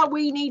not how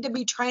we need to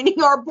be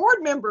training our board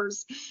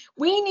members.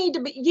 We need to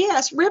be,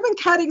 yes, ribbon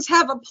cuttings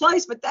have a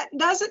place, but that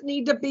doesn't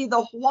need to be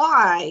the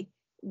why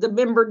the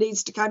member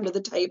needs to come to the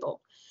table.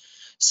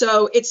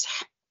 So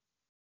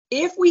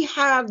if we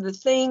have the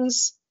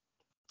things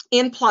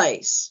in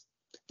place,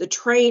 the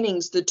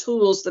trainings, the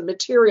tools, the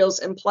materials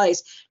in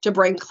place to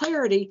bring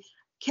clarity,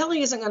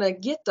 Kelly isn't going to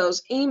get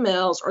those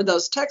emails or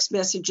those text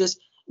messages,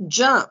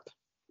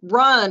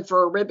 run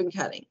for a ribbon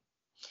cutting.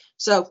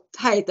 So,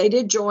 hey, they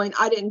did join.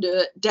 I didn't do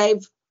it.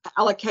 Dave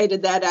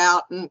allocated that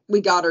out and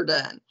we got her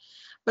done.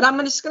 But I'm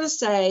just going to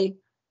say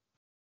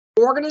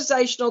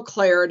organizational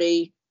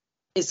clarity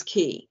is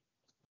key.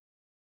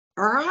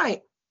 All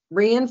right,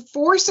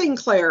 reinforcing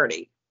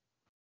clarity.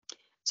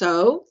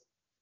 So,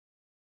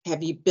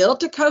 have you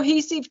built a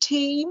cohesive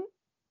team?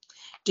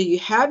 Do you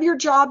have your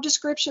job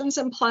descriptions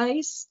in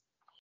place?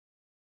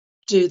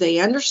 Do they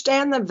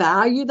understand the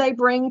value they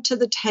bring to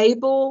the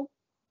table?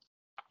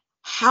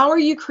 How are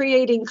you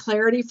creating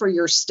clarity for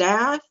your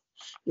staff,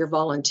 your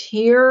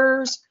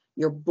volunteers,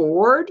 your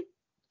board?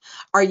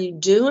 Are you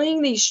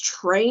doing these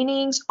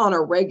trainings on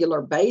a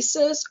regular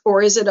basis,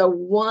 or is it a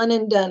one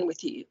and done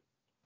with you?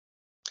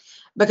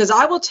 Because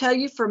I will tell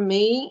you, for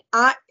me,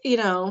 I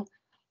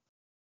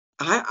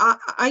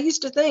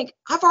used to think,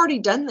 I've already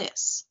done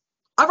this.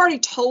 I've already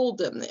told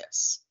them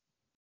this.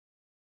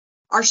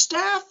 Our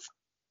staff,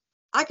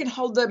 I can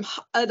hold them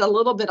at a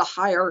little bit of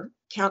higher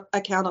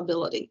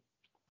accountability.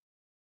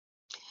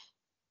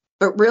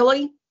 But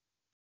really,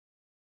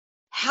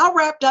 how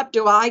wrapped up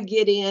do I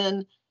get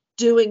in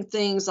doing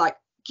things like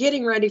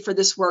getting ready for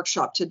this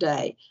workshop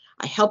today?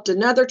 I helped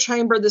another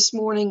chamber this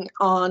morning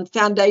on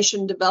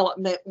foundation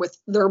development with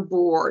their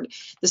board.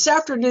 This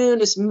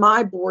afternoon is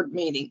my board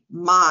meeting,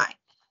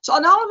 So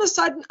all of a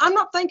sudden, I'm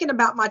not thinking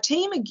about my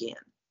team again.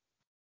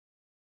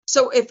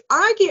 So if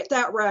I get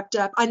that wrapped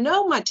up, I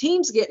know my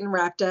team's getting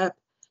wrapped up.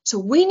 So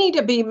we need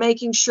to be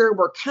making sure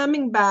we're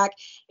coming back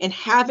and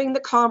having the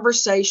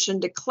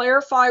conversation to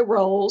clarify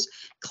roles,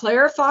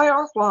 clarify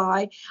our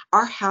why,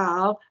 our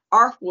how,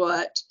 our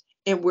what,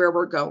 and where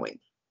we're going.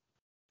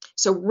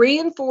 So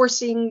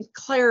reinforcing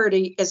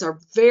clarity is a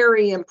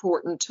very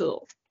important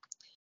tool.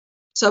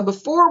 So I'm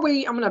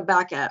going to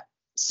back up.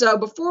 So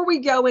before we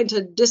go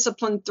into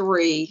discipline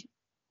 3,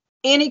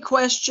 any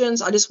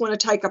questions? I just want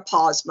to take a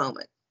pause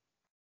moment.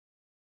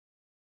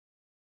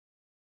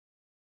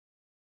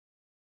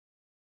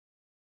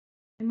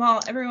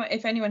 Well, everyone,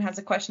 if anyone has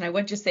a question, I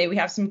would just say we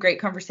have some great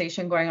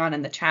conversation going on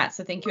in the chat.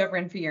 So thank you,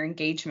 everyone, for your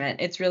engagement.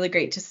 It's really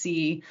great to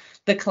see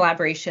the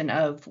collaboration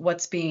of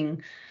what's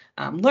being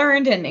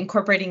learned and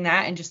incorporating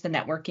that and just the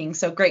networking.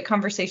 So great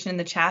conversation in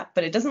the chat,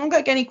 but it doesn't look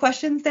like any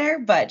questions there,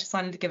 but just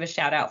wanted to give a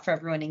shout out for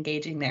everyone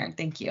engaging there.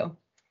 Thank you.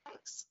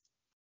 Thanks.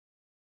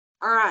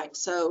 All right.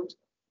 So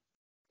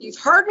you've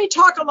heard me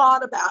talk a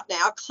lot about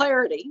now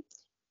clarity.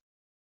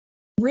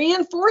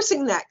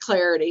 Reinforcing that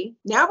clarity.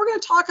 Now we're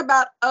going to talk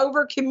about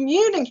over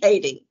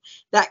communicating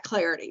that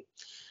clarity.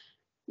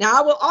 Now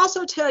I will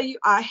also tell you,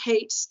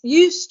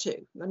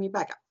 let me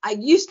back up. I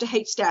used to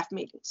hate staff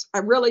meetings. I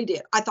really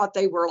did. I thought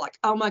they were like,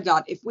 oh my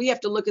God, if we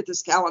have to look at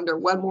this calendar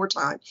one more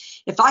time,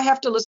 if I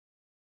have to listen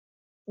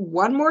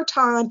one more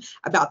time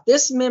about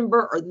this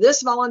member or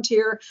this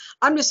volunteer,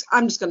 I'm just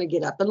going to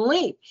get up and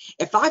leave.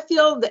 If I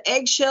feel the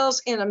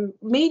eggshells in a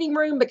meeting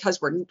room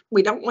because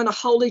we don't want to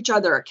hold each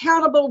other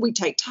accountable, we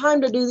take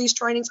time to do these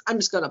trainings, I'm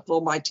just going to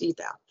pull my teeth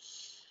out.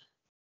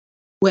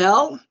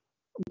 Well,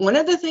 One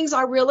of the things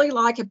I really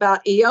like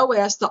about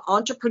EOS, the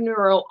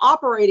Entrepreneurial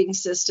Operating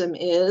System,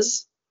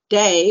 is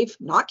Dave,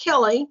 not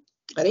Kelly,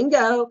 let him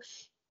go.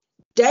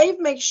 Dave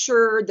makes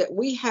sure that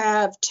we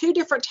have 2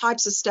 different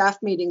types of staff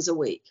meetings a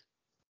week.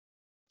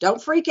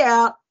 Don't freak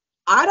out.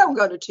 I don't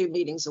go to 2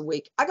 meetings a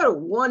week. I go to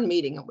 1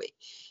 meeting a week.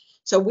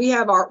 So we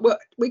have what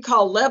we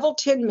call level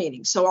 10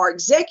 meetings. So our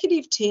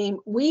executive team,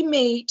 we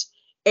meet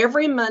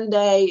every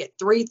Monday at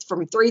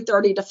from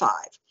 3:30 to 5.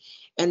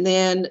 And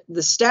then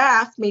the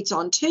staff meets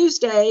on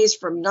Tuesdays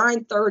from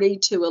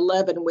 9:30 to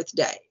 11 with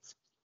Dave.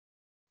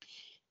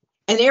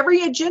 And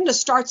every agenda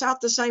starts out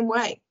the same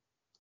way.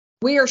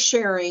 We are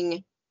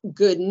sharing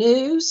good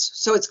news.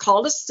 So it's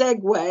called a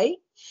segue.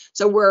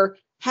 So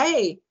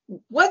hey,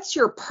 what's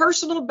your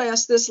personal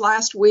best this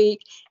last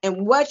week?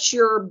 And what's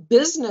your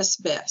business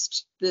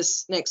best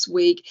this next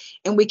week?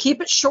 And we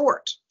keep it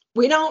short.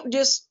 We don't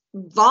just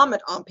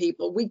vomit on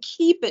people. We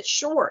keep it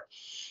short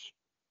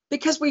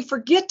because we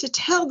forget to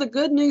tell the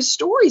good news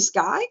stories,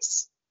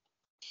 guys.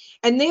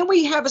 And then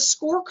we have a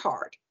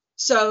scorecard.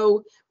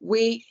 So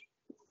we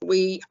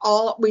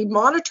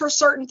monitor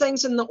certain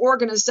things in the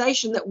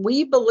organization that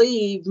we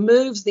believe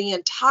moves the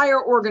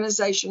entire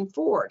organization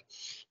forward.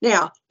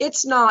 Now,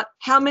 it's not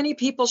how many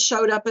people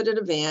showed up at an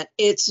event.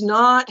 It's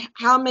not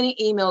how many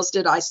emails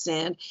did I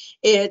send.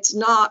 It's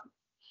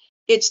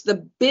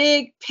the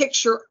big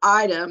picture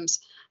items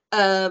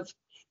of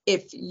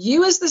if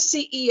you as the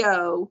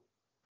CEO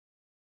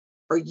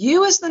or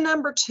you as the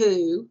number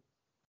 2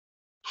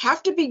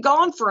 have to be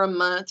gone for a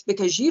month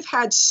because you've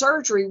had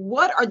surgery,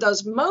 what are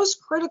those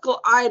most critical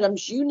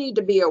items you need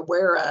to be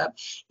aware of,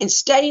 and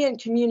stay in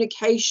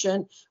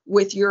communication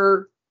with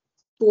your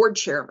board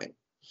chairman.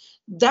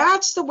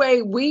 That's the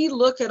way we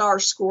look at our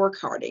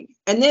scorecarding.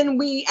 And then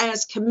we,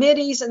 as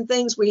committees and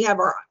things, we have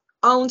our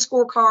own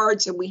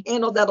scorecards, and we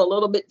handle that a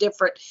little bit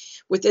different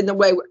within the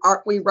way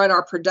we run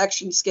our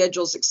production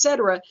schedules,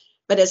 etc.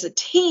 But as a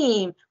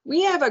team,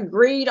 we have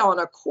agreed on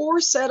a core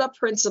set of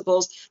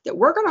principles that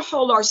we're going to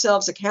hold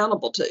ourselves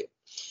accountable to.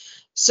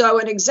 So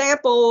an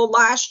example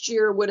last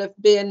year would have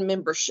been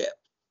membership.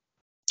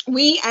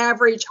 We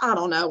average,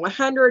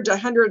 100 to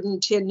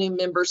 110 new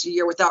members a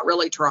year without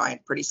really trying.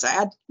 Pretty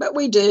sad, but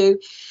we do.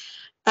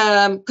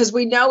 Because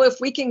we know if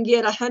we can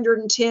get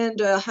 110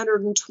 to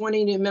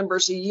 120 new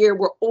members a year,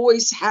 we'll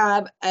always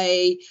have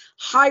a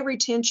high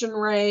retention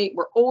rate.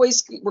 We're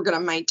going to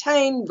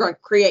maintain, we're going to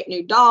create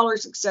new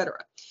dollars,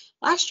 etc.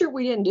 Last year,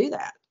 we didn't do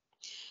that.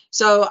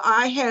 So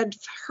I had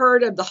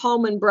heard of the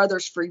Holman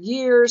brothers for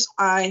years.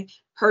 I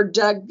heard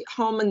Doug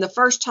Holman the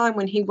first time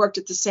when he worked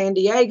at the San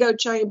Diego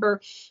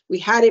Chamber. We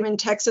had him in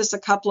Texas a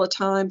couple of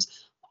times.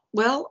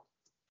 Well,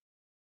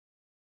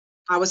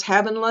 I was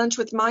having lunch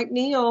with Mike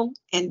Neal,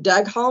 and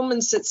Doug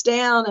Holman sits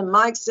down, and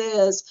Mike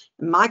says,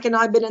 Mike and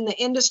I have been in the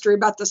industry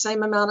about the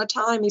same amount of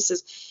time. He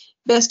says,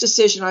 best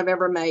decision I've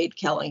ever made,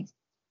 Kelly.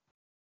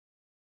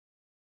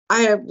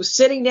 I was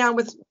sitting down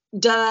with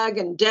Doug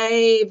and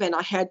Dave, and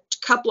I had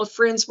a couple of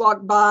friends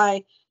walk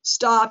by,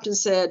 stopped and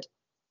said,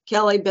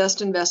 Kelly,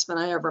 best investment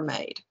I ever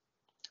made.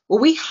 Well,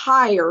 we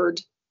hired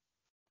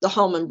the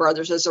Holman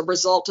brothers as a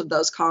result of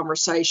those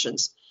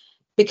conversations.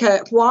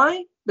 Because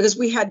why? Because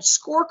we had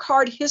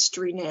scorecard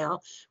history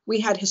now. We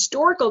had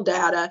historical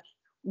data.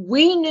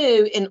 We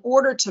knew in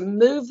order to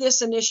move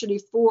this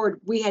initiative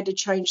forward, we had to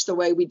change the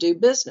way we do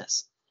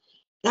business.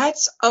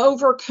 That's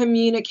over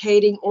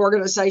communicating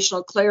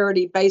organizational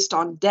clarity based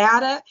on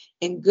data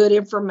and good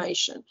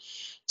information.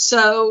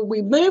 So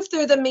we move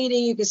through the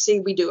meeting. You can see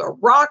we do a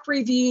ROC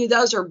review.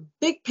 Those are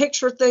big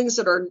picture things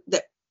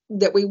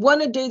that we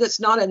want to do that's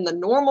not in the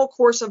normal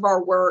course of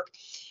our work.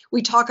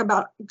 We talk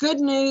about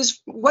good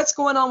news, what's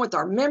going on with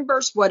our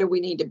members, what do we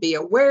need to be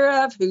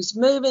aware of, who's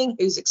moving,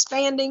 who's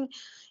expanding,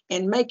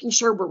 and making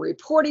sure we're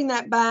reporting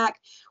that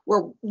back.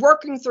 We're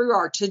working through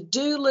our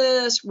to-do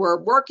list. We're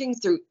working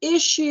through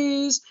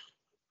issues.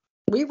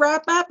 We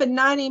wrap up in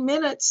 90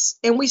 minutes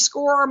and we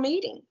score our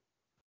meeting.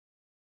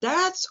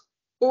 That's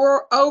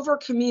over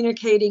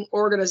communicating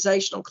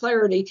organizational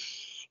clarity.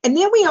 And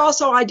then we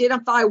also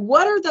identify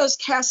what are those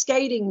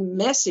cascading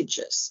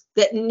messages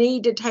that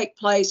need to take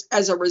place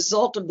as a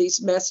result of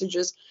these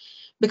messages.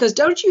 Because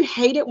don't you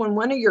hate it when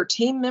one of your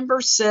team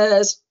members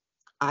says,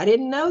 I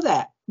didn't know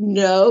that.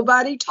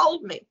 Nobody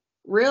told me.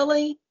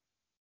 Really?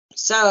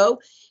 So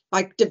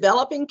by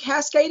developing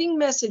cascading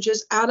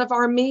messages out of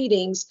our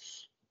meetings,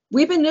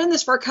 we've been doing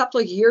this for a couple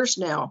of years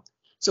now.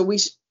 So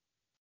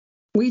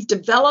we've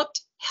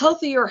developed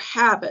healthier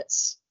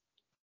habits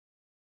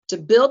to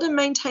build and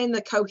maintain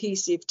the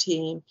cohesive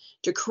team,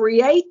 to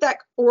create that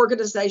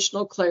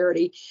organizational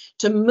clarity,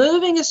 to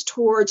moving us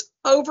towards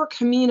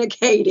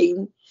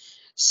over-communicating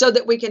so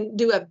that we can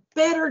do a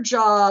better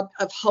job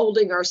of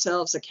holding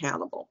ourselves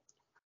accountable.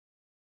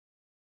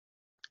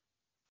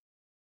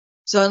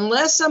 So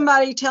unless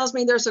somebody tells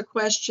me there's a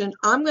question,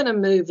 I'm going to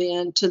move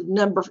into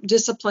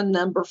discipline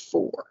number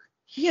 4.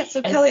 Yeah,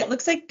 so Kelly, it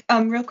looks like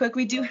real quick,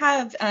 we do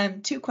have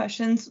 2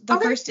 questions. The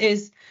first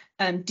is,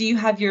 do you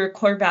have your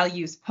core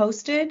values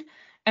posted?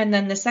 And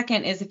then the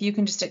second is if you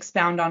can just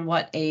expound on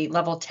what a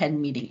level 10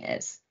 meeting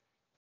is.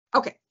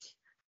 Okay.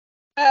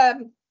 I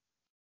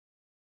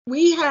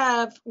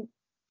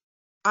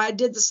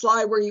did the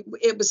slide where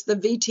it was the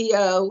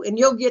VTO, and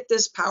you'll get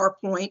this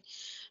PowerPoint.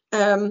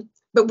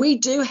 But we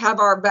do have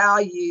our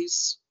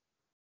values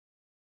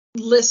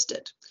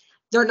listed.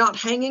 They're not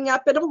hanging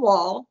up at a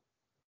wall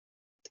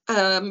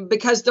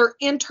because they're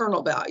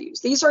internal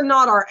values. These are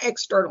not our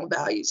external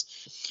values.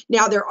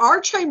 Now, there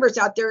are chambers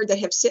out there that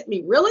have sent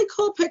me really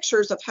cool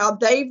pictures of how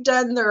they've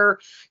done their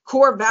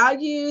core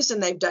values,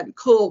 and they've done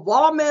cool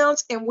wall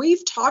mounts, and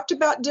we've talked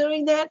about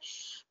doing that.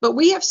 But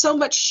we have so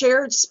much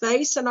shared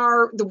space in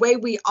the way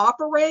we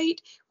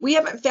operate. We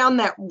haven't found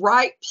that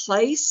right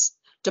place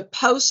to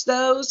post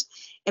those.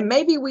 And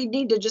maybe we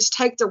need to just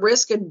take the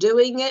risk of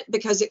doing it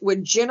because it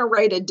would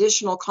generate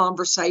additional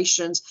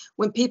conversations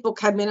when people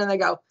come in and they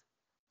go,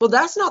 well,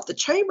 that's not the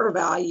chamber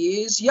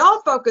values.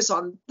 Y'all focus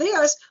on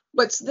this.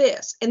 What's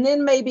this? And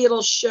then maybe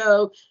it'll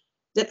show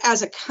that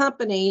as a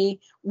company,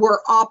 we're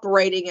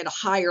operating at a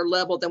higher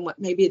level than what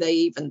maybe they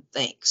even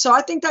think. So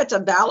I think that's a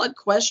valid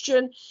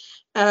question.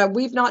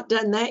 We've not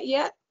done that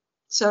yet.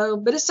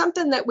 But it's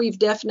something that we've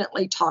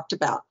definitely talked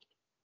about.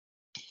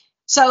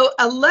 So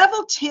a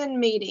level 10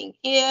 meeting,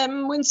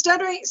 when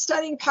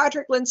studying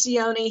Patrick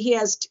Lencioni, he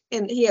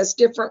has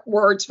different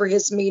words for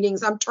his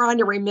meetings. I'm trying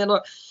to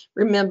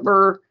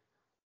remember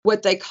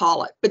what they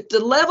call it. But the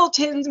level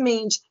 10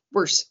 means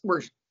we're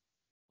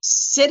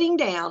sitting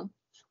down,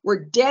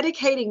 we're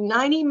dedicating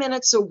 90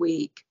 minutes a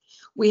week.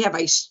 We have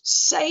a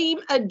same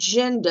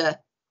agenda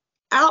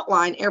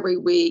outline every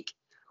week.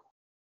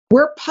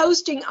 We're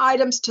posting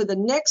items to the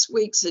next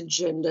week's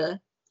agenda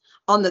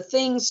on the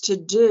things to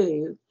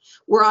do.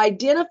 We're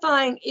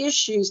identifying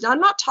issues. Now, I'm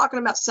not talking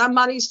about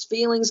somebody's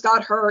feelings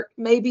got hurt.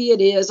 Maybe it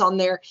is on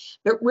there,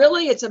 but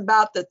really it's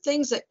about the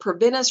things that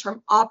prevent us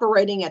from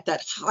operating at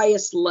that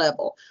highest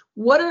level.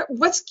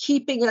 What's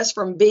keeping us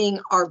from being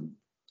our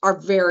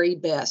very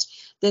best?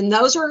 Then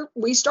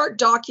we start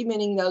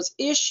documenting those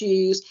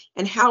issues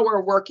and how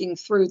we're working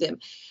through them.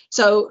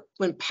 So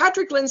when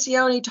Patrick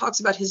Lencioni talks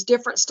about his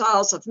different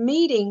styles of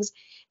meetings,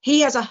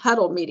 he has a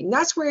huddle meeting.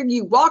 That's where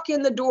you walk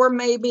in the door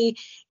maybe,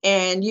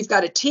 and you've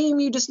got a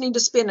team you just need to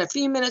spend a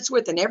few minutes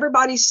with, and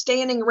everybody's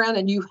standing around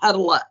and you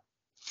huddle up.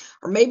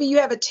 Or maybe you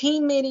have a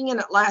team meeting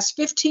and it lasts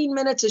 15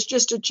 minutes. It's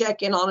just to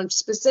check in on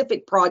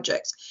specific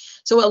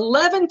projects. So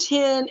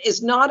 1110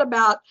 is not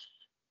about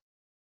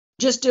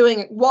just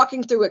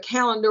walking through a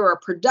calendar or a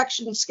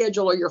production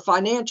schedule or your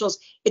financials.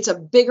 It's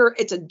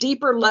a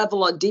deeper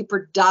level, a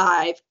deeper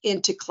dive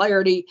into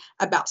clarity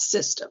about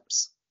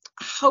systems.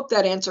 I hope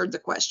that answered the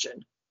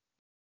question.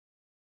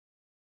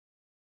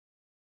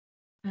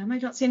 I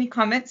don't see any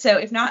comments, so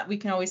if not, we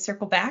can always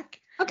circle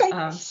back. Okay.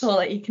 So I'll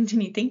let you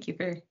continue. Thank you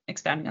for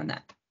expounding on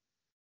that.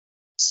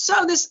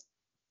 So this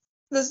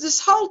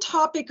whole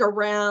topic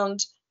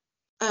around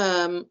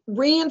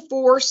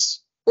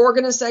reinforce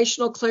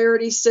organizational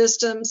clarity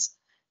systems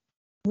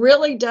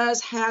really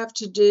does have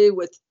to do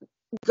with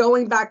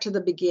going back to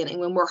the beginning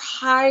when we're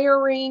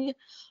hiring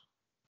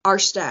our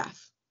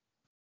staff,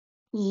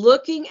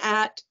 looking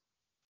at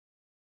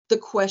the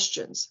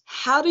questions.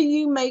 How do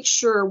you make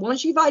sure,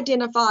 once you've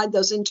identified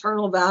those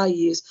internal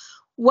values,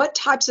 what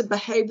types of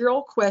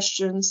behavioral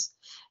questions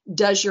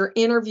does your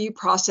interview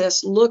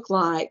process look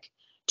like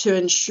to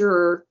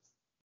ensure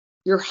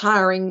you're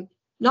hiring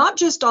not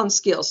just on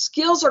skills?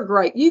 Skills are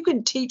great. You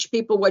can teach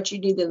people what you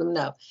need them to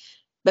know,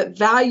 but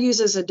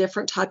values is a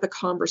different type of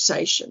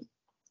conversation.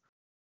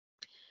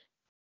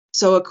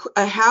 So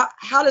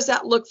how does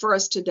that look for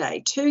us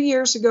today? 2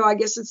 years ago, I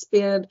guess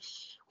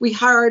we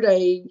hired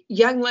a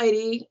young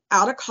lady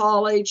out of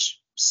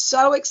college,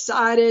 so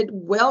excited,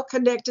 well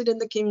connected in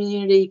the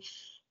community,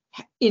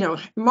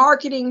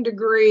 marketing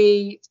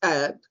degree,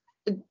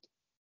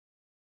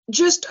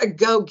 just a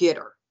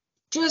go-getter.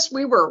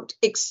 We were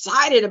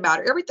excited about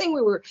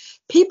it.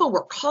 People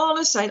were calling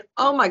us saying,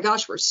 oh my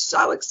gosh, we're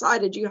so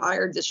excited you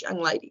hired this young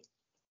lady.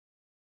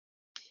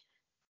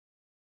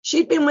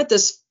 She'd been with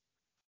us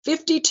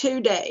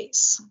 52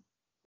 days.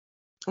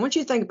 I want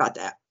you to think about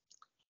that.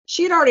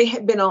 She had already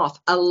been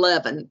off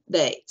 11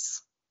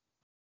 days.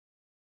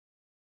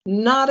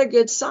 Not a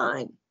good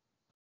sign.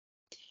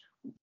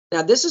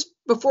 Now, this is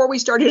before we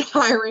started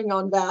hiring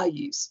on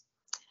values.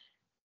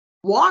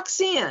 Walks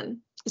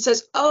in and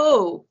says,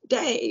 oh,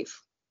 Dave,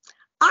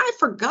 I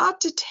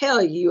forgot to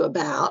tell you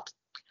about,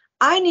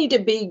 I need to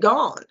be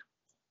gone.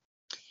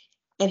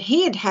 And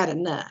he had had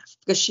enough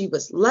because she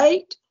was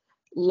late,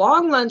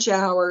 long lunch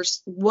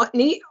hours,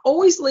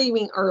 always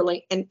leaving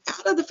early. And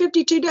out of the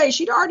 52 days,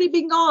 she'd already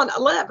been gone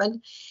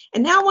 11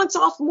 and now wants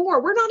off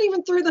more. We're not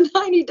even through the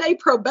 90-day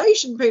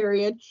probation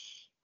period.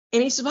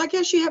 And he said, well, I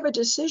guess you have a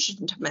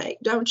decision to make,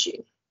 don't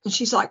you? And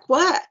she's like,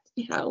 what?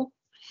 And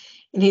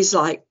he's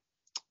like,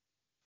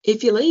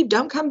 if you leave,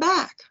 don't come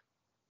back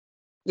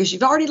because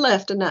you've already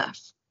left enough.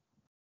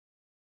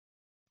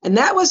 And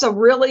that was a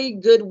really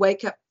good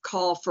wake-up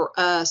call for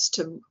us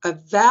to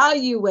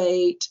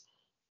evaluate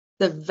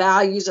the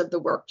values of the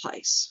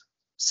workplace.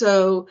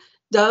 So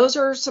those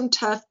are some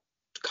tough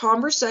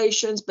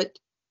conversations, but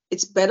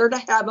it's better to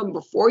have them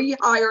before you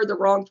hire the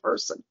wrong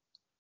person.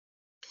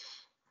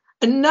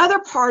 Another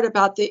part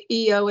about the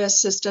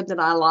EOS system that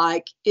I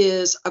like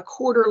is a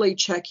quarterly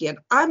check-in.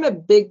 I'm a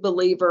big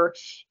believer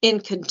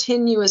in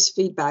continuous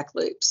feedback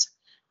loops.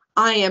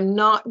 I am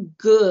not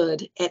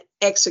good at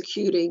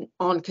executing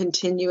on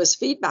continuous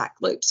feedback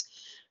loops.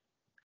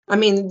 I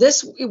mean,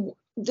 this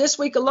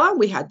week alone,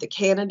 we had the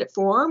candidate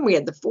forum, we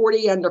had the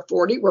 40 under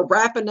 40. We're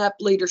wrapping up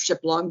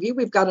Leadership Longview.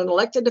 We've got an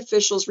elected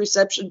officials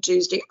reception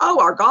Tuesday. Oh,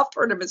 our golf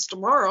tournament's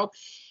tomorrow.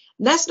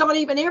 And that's not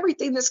even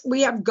everything that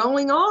we have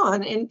going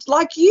on. And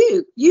like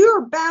you're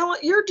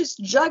just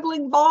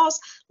juggling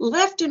balls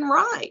left and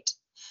right.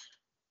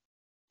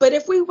 But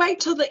if we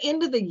wait till the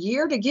end of the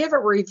year to give a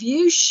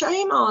review,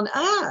 shame on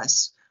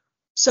us.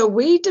 So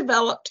we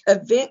developed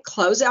event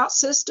closeout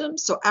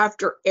systems. So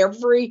after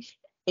every,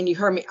 and you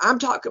heard me,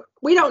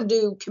 we don't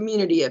do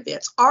community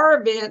events.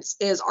 Our events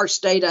is our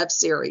State Up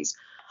series,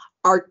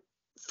 our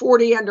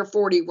 40 under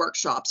 40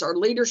 workshops, our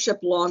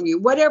Leadership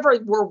Longview, whatever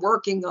we're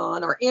working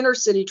on, our inner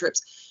city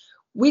trips.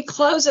 We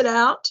close it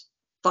out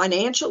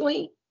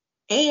financially,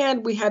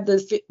 and we have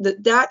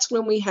that's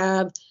when we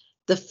have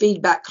the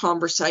feedback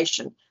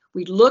conversation.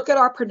 We look at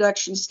our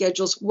production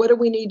schedules. What do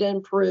we need to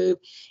improve?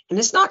 And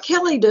it's not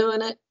Kelly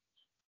doing it.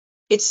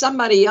 It's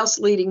somebody else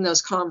leading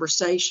those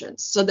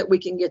conversations so that we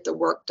can get the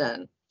work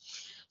done.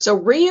 So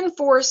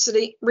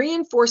reinforcing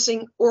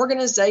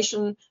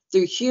organization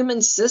through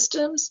human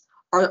systems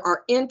are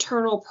our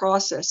internal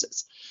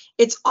processes.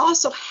 It's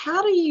also,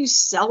 how do you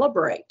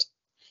celebrate?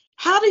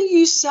 How do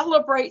you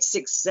celebrate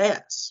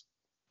success?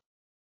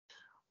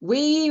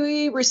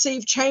 We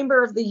received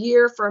Chamber of the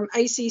Year from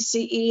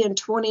ACCE in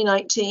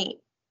 2019.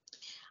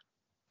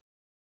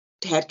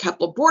 Had a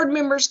couple of board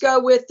members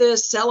go with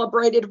us,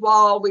 celebrated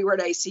while we were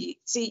at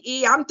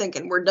ACCE. I'm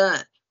thinking we're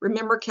done.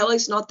 Remember,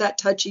 Kelly's not that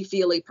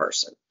touchy-feely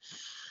person.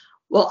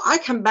 Well, I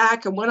come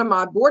back and one of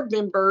my board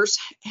members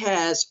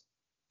has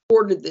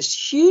ordered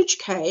this huge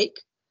cake,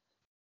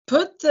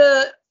 put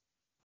the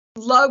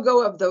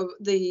logo of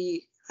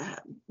the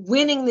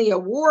winning the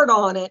award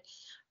on it,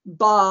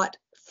 bought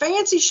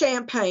fancy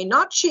champagne,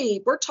 not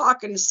cheap. We're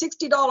talking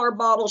 $60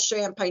 bottle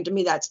champagne. To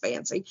me, that's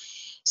fancy.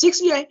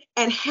 $60,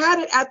 and had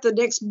it at the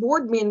next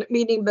board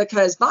meeting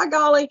because, by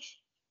golly,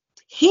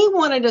 he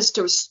wanted us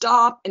to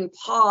stop and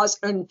pause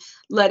and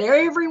let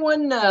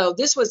everyone know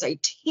this was a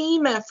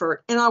team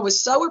effort. And I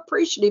was so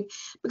appreciative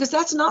because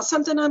that's not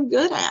something I'm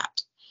good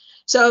at.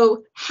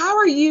 So how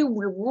are you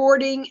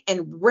rewarding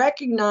and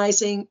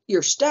recognizing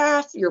your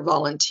staff, your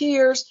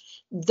volunteers?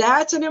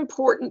 That's an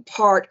important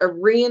part of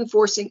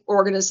reinforcing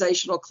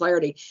organizational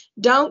clarity.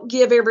 Don't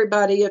give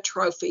everybody a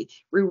trophy.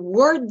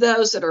 Reward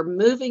those that are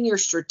moving your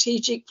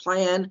strategic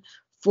plan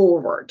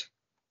forward.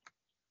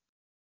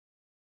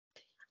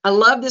 I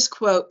love this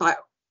quote by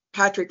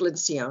Patrick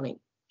Lencioni.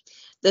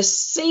 The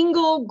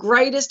single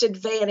greatest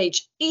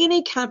advantage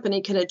any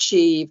company can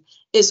achieve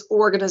is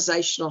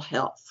organizational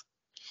health.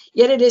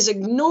 Yet it is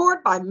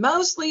ignored by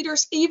most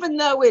leaders, even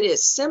though it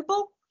is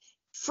simple,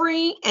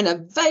 free, and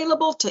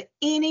available to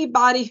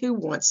anybody who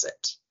wants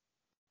it.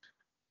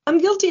 I'm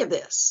guilty of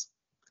this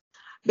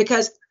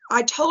because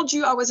I told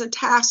you I was a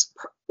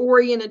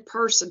task-oriented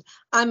person.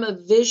 I'm a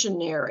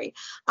visionary.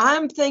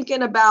 I'm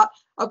thinking about,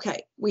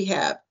 okay, we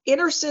have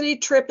inner-city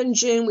trip in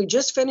June. We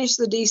just finished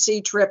the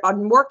DC trip.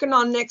 I'm working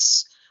on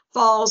next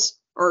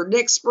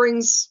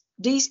spring's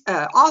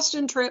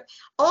Austin trip.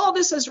 All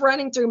this is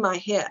running through my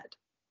head.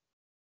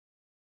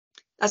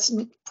 That's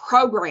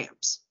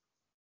programs.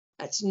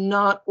 That's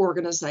not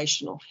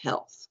organizational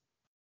health.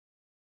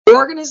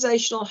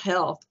 Organizational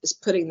health is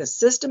putting the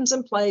systems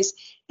in place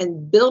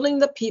and building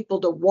the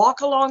people to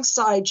walk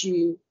alongside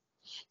you,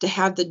 to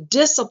have the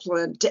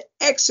discipline to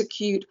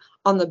execute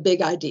on the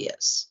big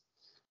ideas.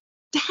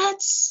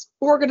 That's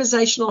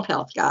organizational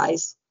health,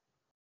 guys.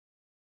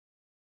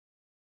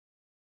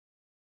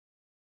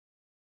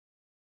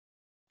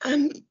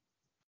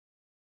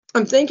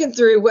 I'm thinking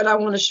through what I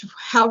want to,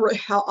 how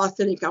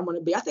authentic I want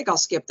to be. I think I'll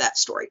skip that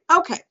story.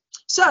 Okay,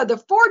 so the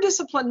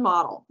 4-discipline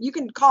model, you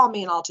can call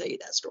me and I'll tell you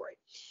that story.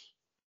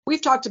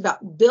 We've talked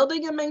about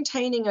building and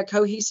maintaining a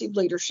cohesive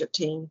leadership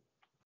team.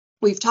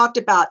 We've talked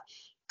about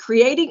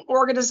creating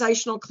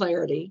organizational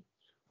clarity.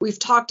 We've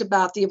talked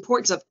about the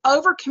importance of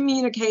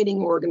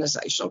over-communicating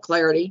organizational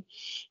clarity.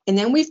 And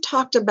then we've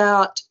talked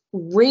about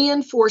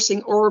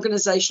reinforcing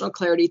organizational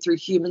clarity through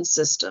human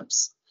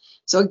systems.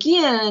 So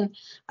again,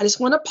 I just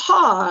want to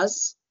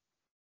pause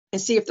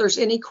and see if there's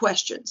any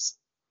questions.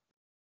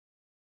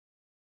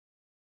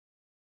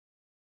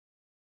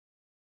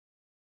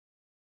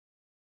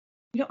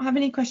 We don't have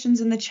any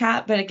questions in the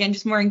chat, but again,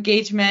 just more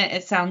engagement.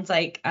 It sounds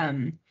like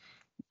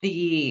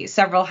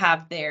several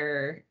have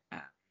their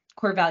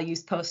core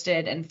values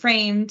posted and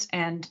framed,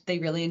 and they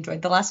really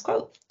enjoyed the last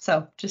quote.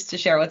 So just to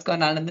share what's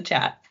going on in the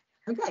chat.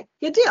 Okay,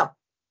 good deal.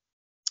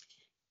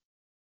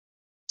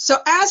 So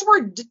as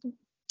we're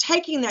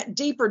taking that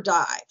deeper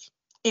dive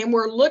and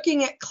we're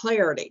looking at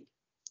clarity,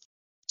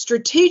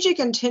 strategic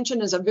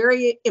intention is a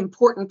very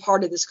important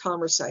part of this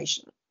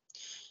conversation.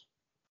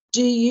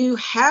 Do you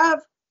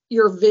have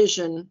your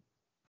vision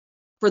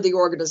for the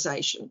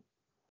organization?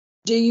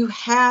 Do you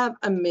have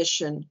a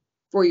mission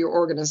for your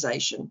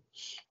organization?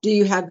 Do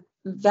you have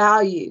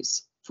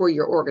values for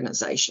your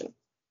organization?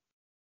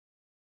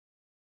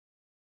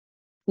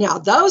 Now,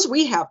 those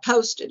we have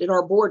posted in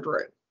our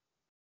boardroom.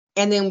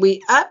 And then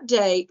we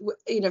update,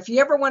 if you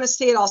ever want to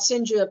see it, I'll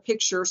send you a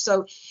picture.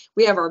 So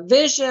we have our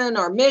vision,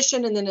 our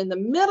mission, and then in the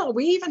middle,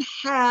 we even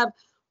have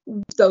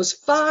those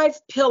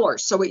 5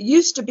 pillars. So it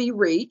used to be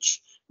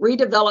REACH,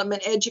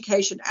 redevelopment,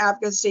 education,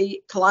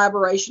 advocacy,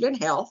 collaboration, and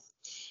health.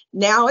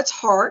 Now it's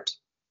heart,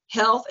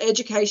 health,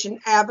 education,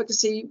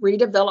 advocacy,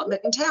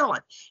 redevelopment, and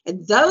talent.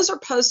 And those are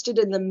posted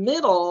in the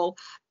middle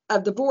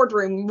of the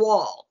boardroom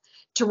wall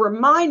to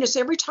remind us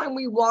every time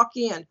we walk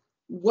in,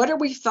 what are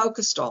we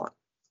focused on?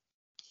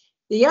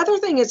 The other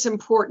thing that's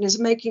important is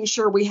making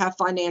sure we have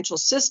financial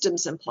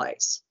systems in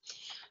place.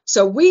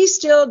 So we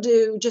still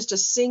do just a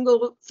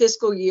single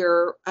fiscal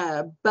year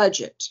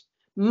budget.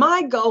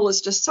 My goal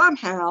is to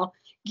somehow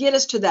get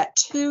us to that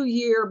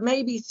 2-year,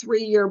 maybe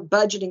 3-year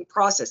budgeting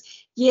process.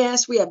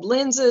 Yes, we have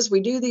lenses, we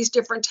do these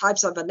different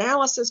types of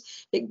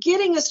analysis, but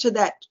getting us to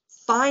that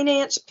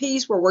finance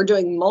piece where we're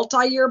doing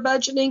multi-year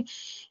budgeting,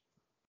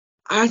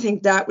 I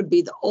think that would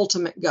be the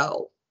ultimate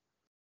goal.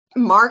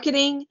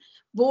 Marketing.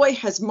 Boy,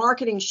 has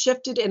marketing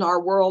shifted in our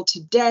world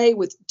today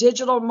with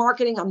digital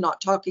marketing. I'm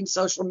not talking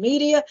social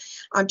media.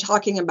 I'm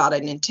talking about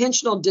an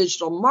intentional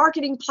digital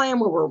marketing plan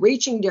where we're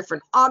reaching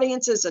different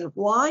audiences and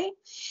why.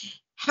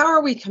 How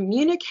are we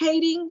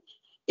communicating?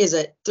 Is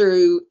it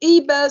through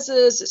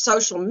e-buzzes,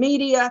 social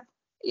media?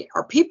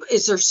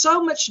 Is there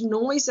so much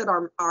noise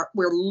that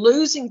we're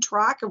losing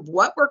track of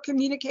what we're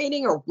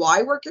communicating or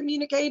why we're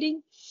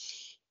communicating?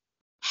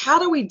 How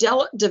do we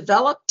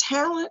develop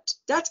talent?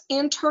 That's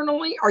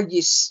internally. Are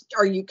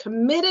you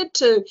committed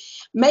to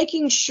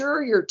making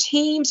sure your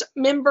team's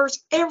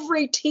members,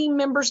 every team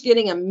member's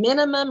getting a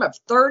minimum of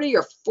 30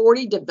 or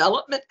 40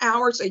 development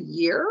hours a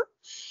year?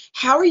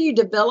 How are you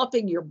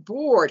developing your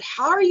board?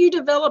 How are you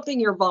developing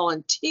your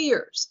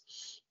volunteers?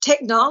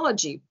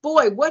 Technology.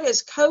 Boy, what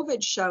has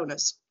COVID shown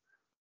us?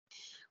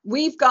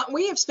 We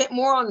have spent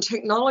more on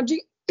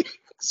technology,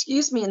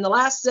 in the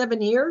last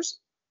 7 years.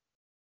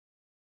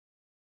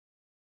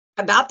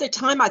 About the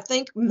time I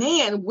think,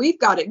 man, we've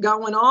got it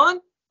going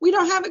on, we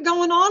don't have it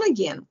going on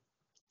again.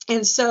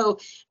 And so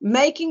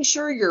making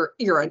sure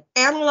you're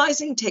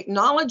analyzing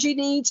technology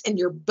needs and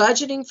you're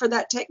budgeting for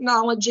that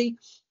technology.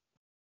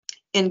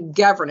 And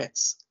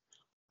governance.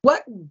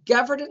 What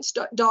governance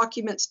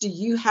documents do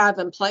you have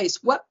in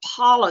place? What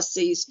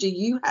policies do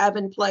you have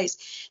in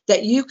place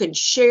that you can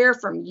share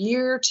from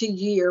year to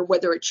year,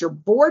 whether it's your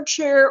board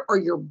chair or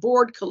your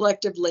board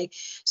collectively,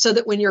 so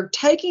that when you're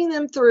taking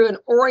them through an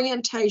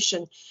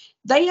orientation,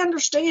 they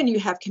understand you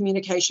have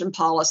communication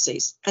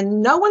policies.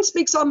 And no one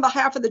speaks on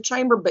behalf of the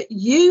chamber but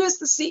you as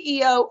the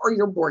CEO or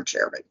your board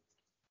chairman.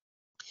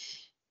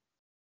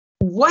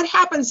 What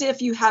happens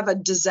if you have a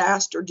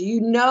disaster? Do you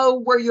know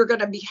where you're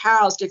going to be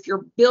housed if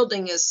your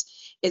building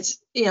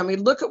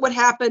look at what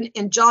happened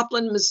in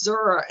Joplin,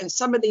 Missouri, and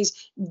some of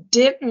these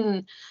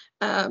Denton,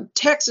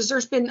 Texas.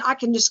 I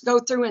can just go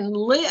through and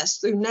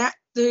list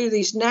through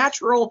these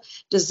natural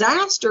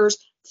disasters,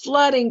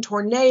 flooding,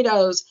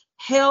 tornadoes,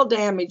 hail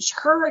damage,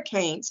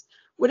 hurricanes,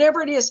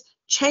 whatever it is,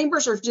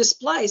 chambers are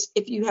displaced.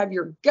 If you have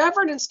your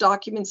governance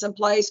documents in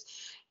place,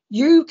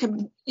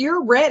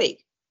 you're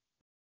ready.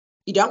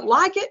 You don't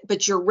like it,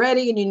 but you're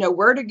ready and you know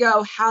where to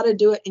go, how to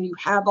do it, and you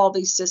have all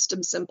these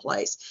systems in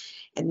place.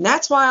 And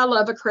that's why I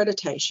love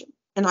accreditation.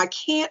 And I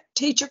can't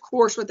teach a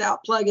course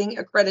without plugging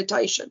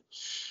accreditation,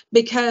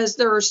 because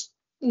there's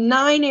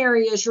 9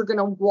 areas you're going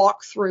to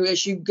walk through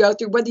as you go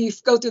through, whether you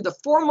go through the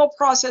formal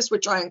process,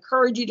 which I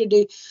encourage you to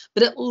do,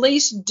 but at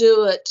least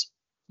do it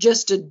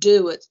just to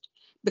do it,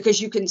 because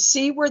you can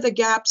see where the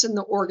gaps in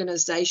the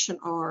organization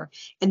are,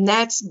 and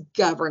that's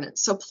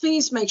governance. So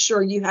please make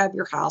sure you have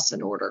your house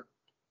in order.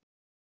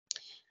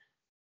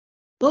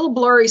 Little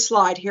blurry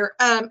slide here.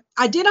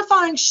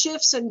 Identifying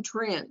shifts and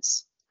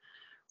trends.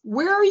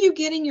 Where are you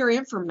getting your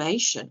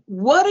information?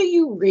 What are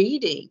you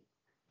reading?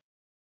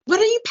 What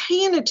are you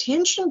paying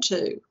attention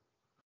to?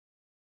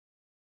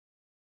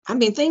 I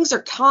mean, things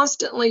are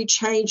constantly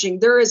changing.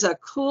 There is a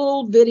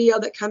cool video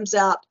that comes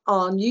out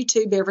on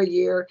YouTube every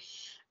year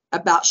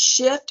about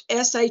shift,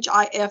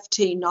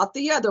 S-H-I-F-T, not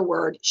the other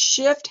word.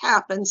 Shift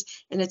happens,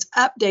 and it's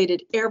updated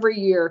every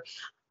year.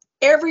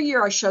 Every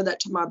year I show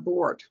that to my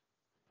board,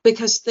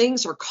 because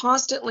things are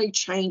constantly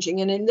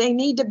changing and they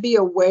need to be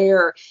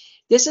aware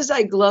this is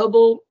a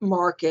global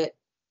market.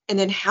 And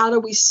then how do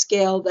we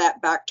scale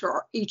that back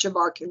to each of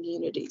our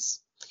communities?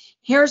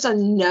 Here's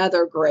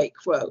another great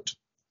quote.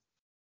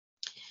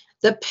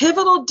 The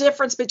pivotal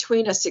difference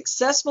between a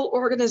successful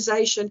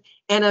organization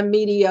and a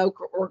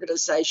mediocre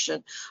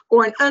organization,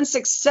 or an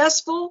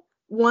unsuccessful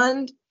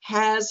one,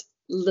 has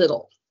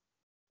little.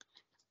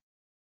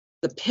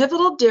 The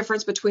pivotal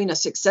difference between a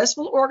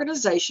successful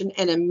organization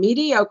and a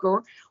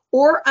mediocre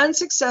or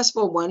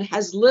unsuccessful one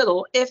has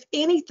little, if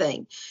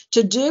anything,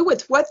 to do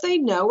with what they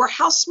know or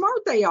how smart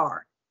they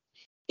are.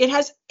 It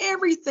has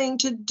everything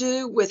to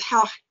do with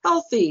how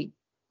healthy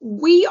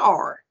we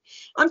are.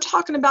 I'm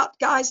talking about,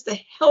 guys, the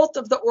health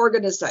of the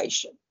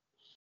organization.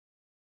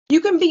 You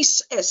can be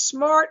as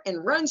smart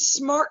and run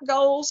SMART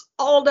goals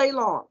all day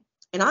long.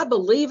 And I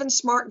believe in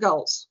SMART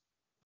goals.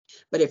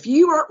 But if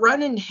you aren't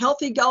running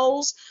healthy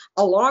goals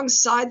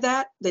alongside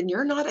that, then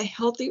you're not a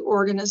healthy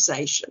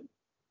organization.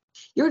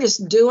 You're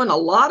just doing a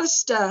lot of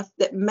stuff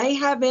that may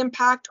have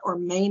impact or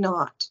may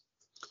not.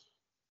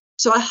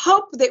 So I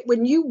hope that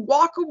when you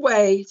walk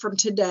away from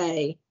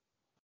today,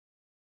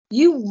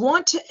 you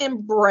want to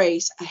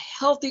embrace a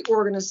healthy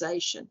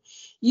organization.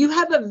 You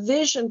have a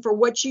vision for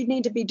what you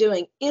need to be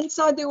doing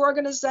inside the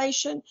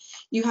organization.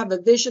 You have a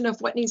vision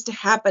of what needs to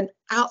happen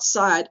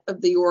outside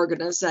of the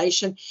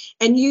organization.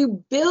 And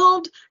you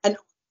build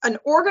an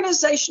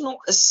organizational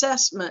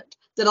assessment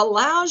that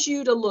allows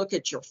you to look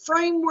at your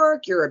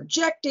framework, your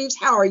objectives,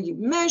 how are you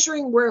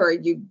measuring, where are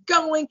you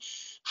going,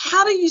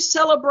 how do you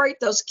celebrate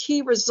those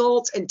key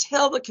results and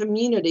tell the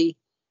community,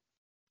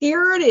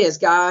 here it is,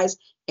 guys,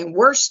 and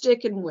we're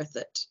sticking with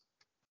it.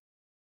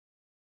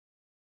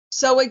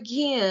 So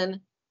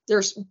again,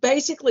 there's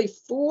basically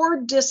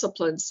 4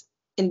 disciplines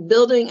in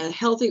building a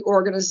healthy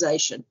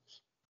organization.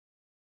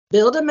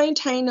 Build and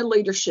maintain a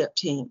leadership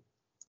team,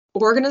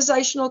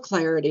 organizational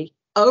clarity,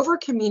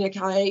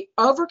 over-communicate,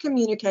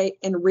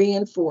 and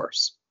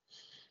reinforce.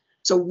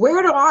 So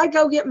where do I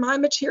go get my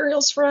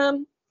materials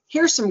from?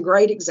 Here's some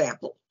great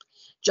examples.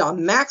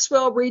 John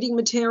Maxwell reading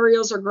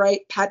materials are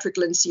great. Patrick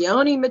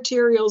Lencioni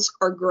materials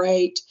are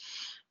great.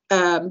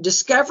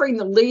 Discovering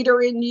the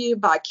Leader in You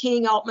by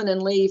King, Altman,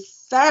 and Lee.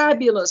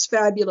 Fabulous,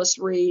 fabulous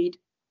read.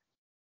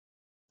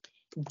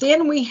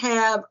 Then we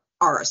have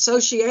our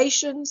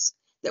associations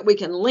that we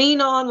can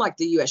lean on, like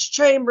the U.S.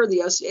 Chamber,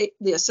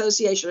 the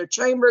Association of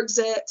Chamber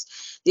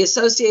Execs, the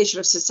Association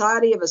of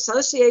Society of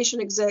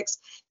Association Execs,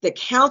 the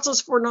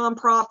Councils for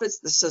Nonprofits,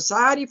 the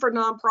Society for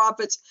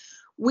Nonprofits.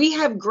 We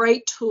have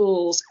great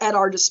tools at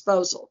our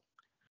disposal,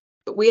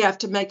 but we have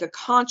to make a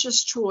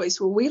conscious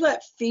choice. Will we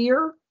let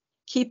fear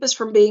keep us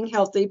from being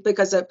healthy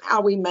because of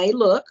how we may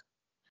look,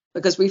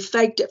 because we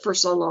faked it for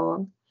so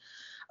long?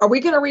 Are we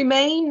going to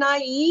remain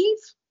naive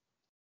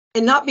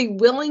and not be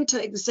willing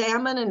to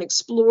examine and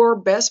explore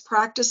best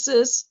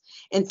practices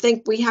and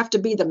think we have to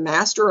be the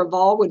master of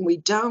all when we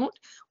don't?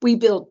 We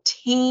build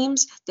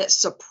teams that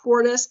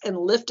support us and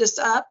lift us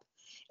up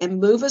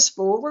and move us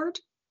forward.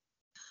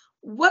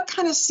 What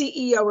kind of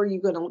CEO are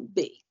you going to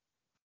be?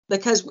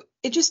 Because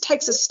it just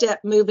takes a step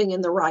moving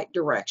in the right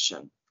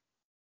direction.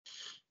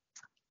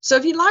 So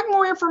if you'd like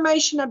more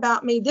information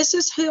about me, this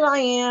is who I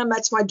am.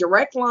 That's my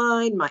direct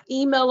line, my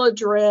email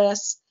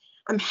address.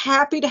 I'm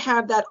happy to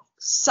have that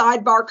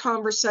sidebar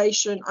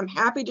conversation. I'm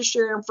happy to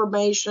share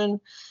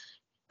information.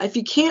 If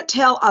you can't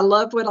tell, I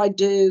love what I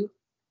do.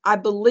 I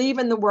believe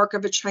in the work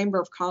of a Chamber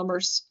of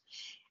Commerce,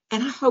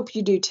 and I hope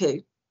you do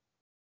too.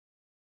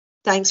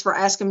 Thanks for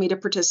asking me to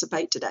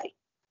participate today.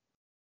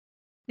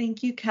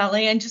 Thank you,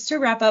 Kelly. And just to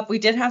wrap up, we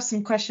did have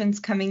some questions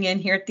coming in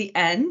here at the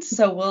end.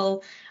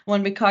 So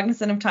when we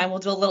cognizant of time, we'll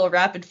do a little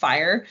rapid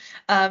fire.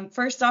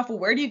 First off,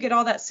 where do you get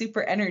all that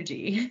super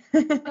energy?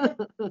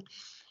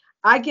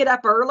 I get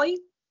up early.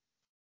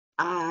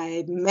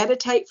 I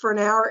meditate for an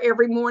hour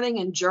every morning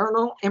and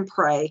journal and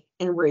pray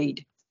and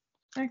read.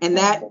 Excellent. And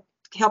that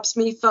helps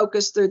me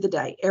focus through the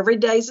day. Every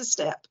day is a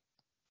step.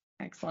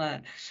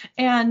 Excellent.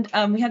 And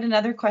we had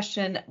another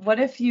question. What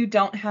if you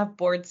don't have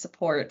board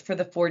support for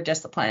the 4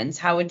 disciplines?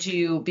 How would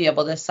you be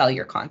able to sell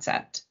your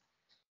concept?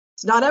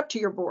 It's not up to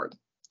your board.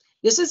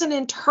 This is an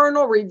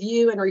internal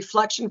review and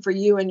reflection for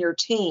you and your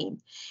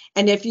team.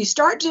 And if you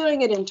start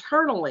doing it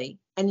internally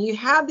and you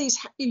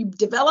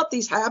develop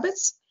these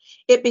habits,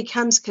 it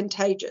becomes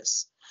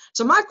contagious.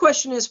 So my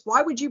question is,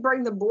 why would you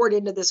bring the board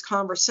into this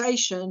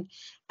conversation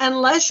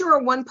unless you're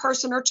a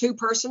 1-person or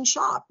 2-person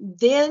shop?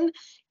 Then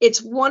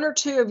it's 1 or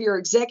 2 of your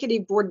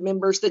executive board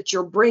members that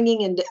you're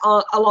bringing in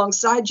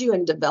alongside you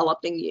and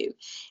developing you.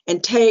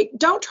 And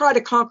don't try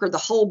to conquer the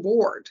whole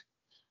board.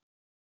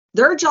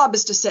 Their job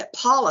is to set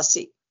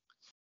policy,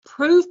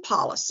 prove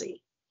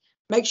policy,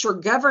 make sure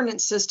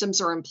governance systems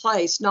are in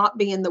place, not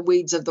be in the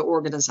weeds of the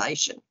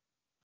organization.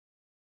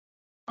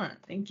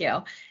 Thank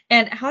you.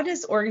 And how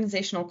does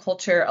organizational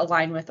culture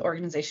align with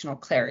organizational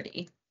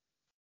clarity?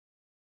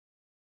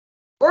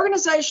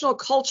 Organizational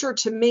culture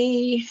to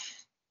me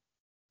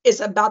is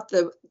about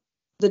the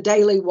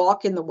daily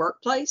walk in the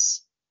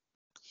workplace.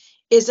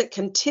 Is it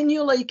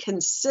continually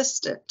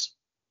consistent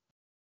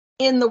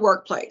in the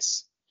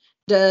workplace?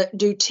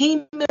 Do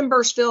team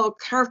members feel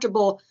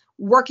comfortable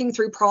working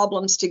through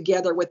problems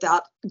together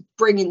without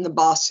bringing the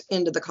boss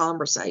into the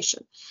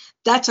conversation?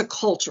 That's a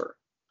culture.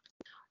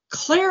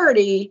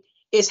 Clarity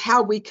is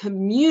how we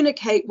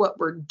communicate what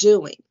we're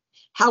doing,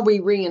 how we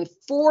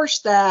reinforce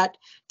that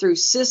through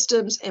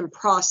systems and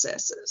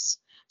processes.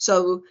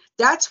 So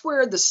that's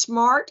where the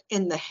SMART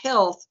and the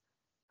health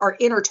are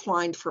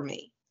intertwined for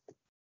me.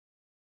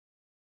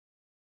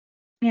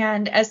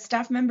 And as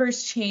staff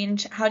members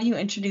change, how do you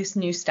introduce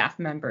new staff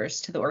members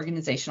to the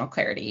organizational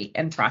clarity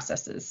and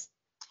processes?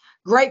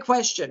 Great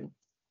question.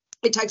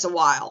 It takes a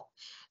while.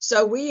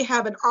 So we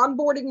have an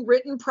onboarding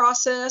written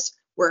process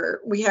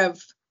where we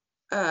have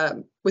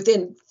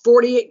within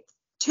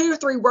 2 or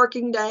 3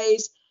 working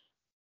days,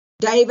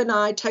 Dave and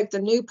I take the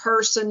new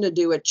person to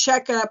do a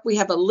checkup. We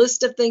have a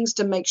list of things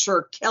to make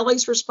sure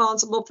Kelly's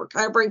responsible for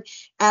covering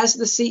as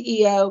the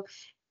CEO.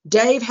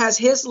 Dave has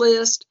his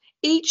list.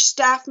 Each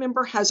staff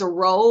member has a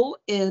role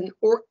in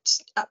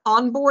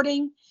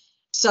onboarding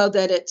so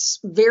that it's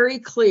very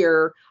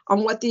clear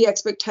on what the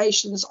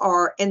expectations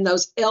are. And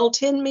those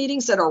L10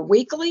 meetings that are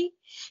weekly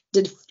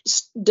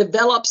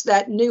develops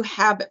that new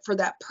habit for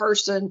that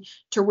person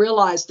to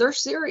realize they're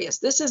serious.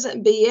 This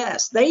isn't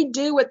BS. They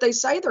do what they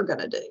say they're going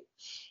to do.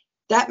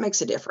 That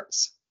makes a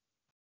difference.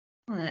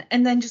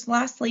 And then just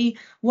lastly,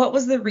 what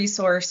was the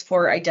resource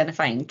for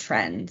identifying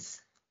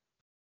trends?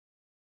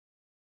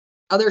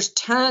 Oh, there's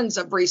tons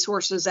of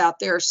resources out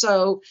there.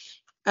 So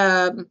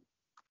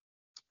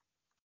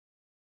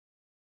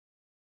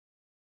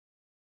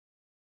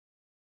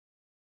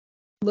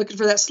looking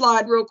for that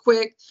slide real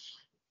quick.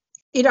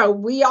 You know,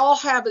 we all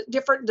have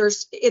different,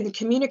 there's in the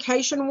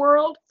communication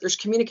world, there's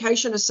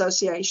communication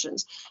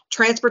associations.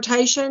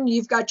 Transportation,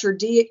 you've got your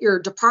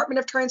Department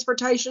of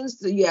Transportation,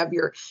 so you have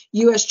your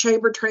U.S.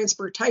 Chamber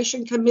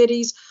Transportation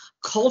Committees.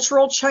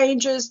 Cultural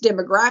changes,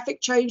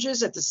 demographic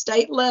changes at the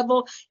state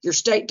level. Your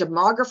state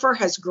demographer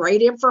has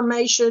great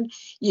information.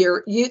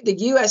 The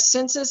U.S.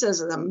 Census is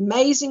an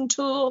amazing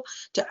tool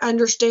to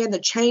understand the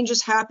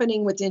changes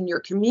happening within your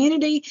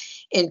community.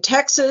 In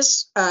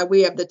Texas,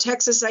 we have the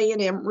Texas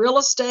A&M Real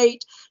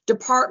Estate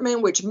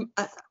Department, which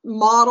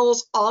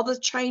models all the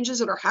changes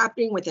that are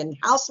happening within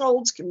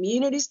households,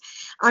 communities.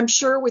 I'm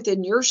sure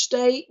within your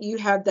state, you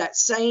have that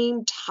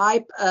same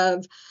type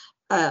of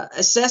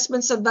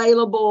assessments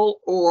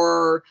available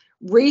or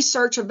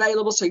research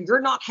available, so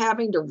you're not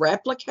having to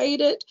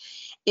replicate it.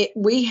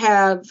 We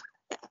have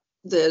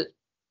the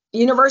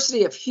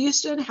University of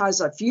Houston has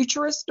a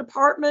futurist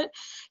department,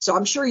 so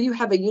I'm sure you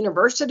have a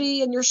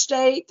university in your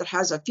state that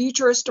has a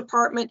futurist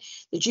department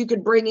that you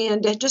could bring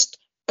in to just,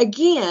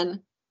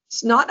 again,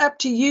 it's not up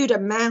to you to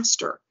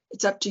master.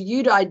 It's up to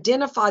you to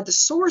identify the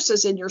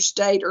sources in your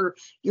state or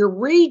your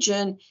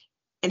region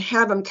and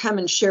have them come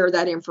and share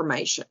that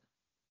information.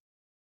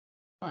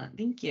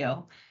 Thank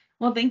you.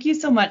 Well, thank you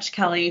so much,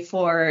 Kelly,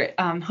 for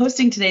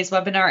hosting today's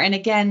webinar. And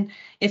again,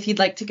 if you'd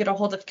like to get a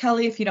hold of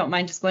Kelly, if you don't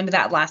mind just going to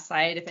that last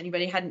slide, if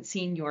anybody hadn't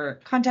seen your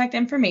contact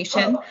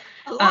information.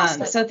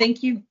 So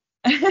thank you.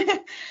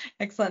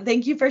 Excellent.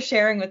 Thank you for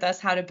sharing with us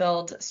how to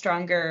build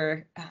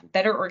stronger,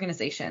 better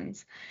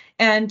organizations.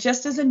 And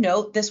just as a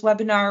note, this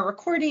webinar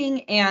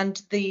recording and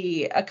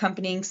the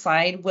accompanying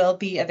slide will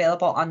be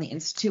available on the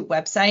Institute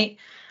website.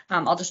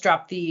 I'll just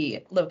drop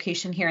the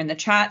location here in the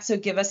chat. So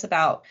give us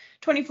about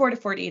 24 to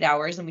 48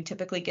 hours and we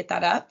typically get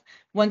that up.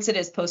 Once it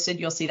is posted,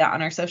 you'll see that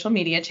on our social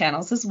media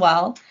channels as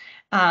well.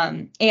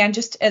 And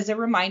just as a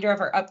reminder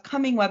of our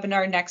upcoming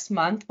webinar next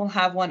month, we'll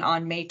have one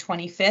on May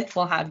 25th.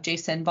 We'll have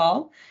Jason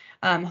Ball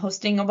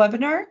hosting a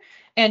webinar.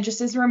 And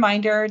just as a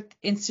reminder,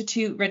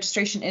 Institute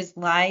registration is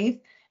live.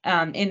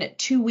 In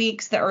 2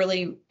 weeks, the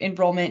early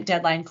enrollment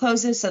deadline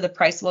closes, so the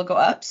price will go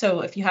up.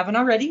 So if you haven't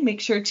already,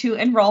 make sure to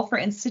enroll for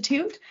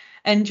Institute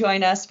and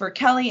join us for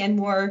Kelly and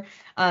more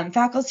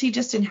faculty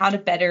just in how to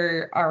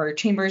better our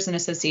chambers and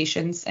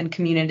associations and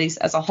communities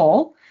as a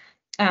whole.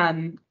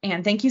 And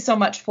thank you so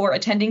much for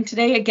attending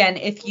today. Again,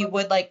 if you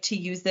would like to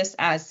use this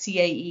as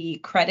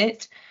CAE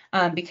credit,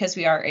 because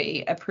we are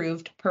a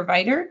approved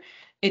provider,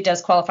 it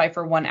does qualify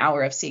for 1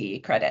 hour of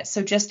CAE credit.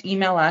 So just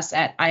email us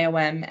at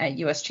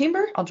IOM@US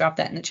Chamber. I'll drop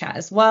that in the chat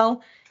as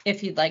well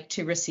if you'd like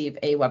to receive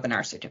a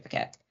webinar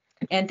certificate.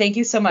 And thank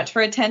you so much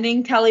for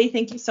attending, Kelly.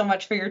 Thank you so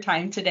much for your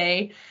time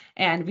today.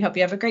 And we hope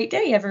you have a great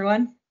day,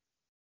 everyone.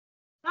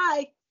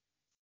 Bye.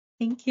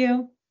 Thank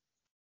you.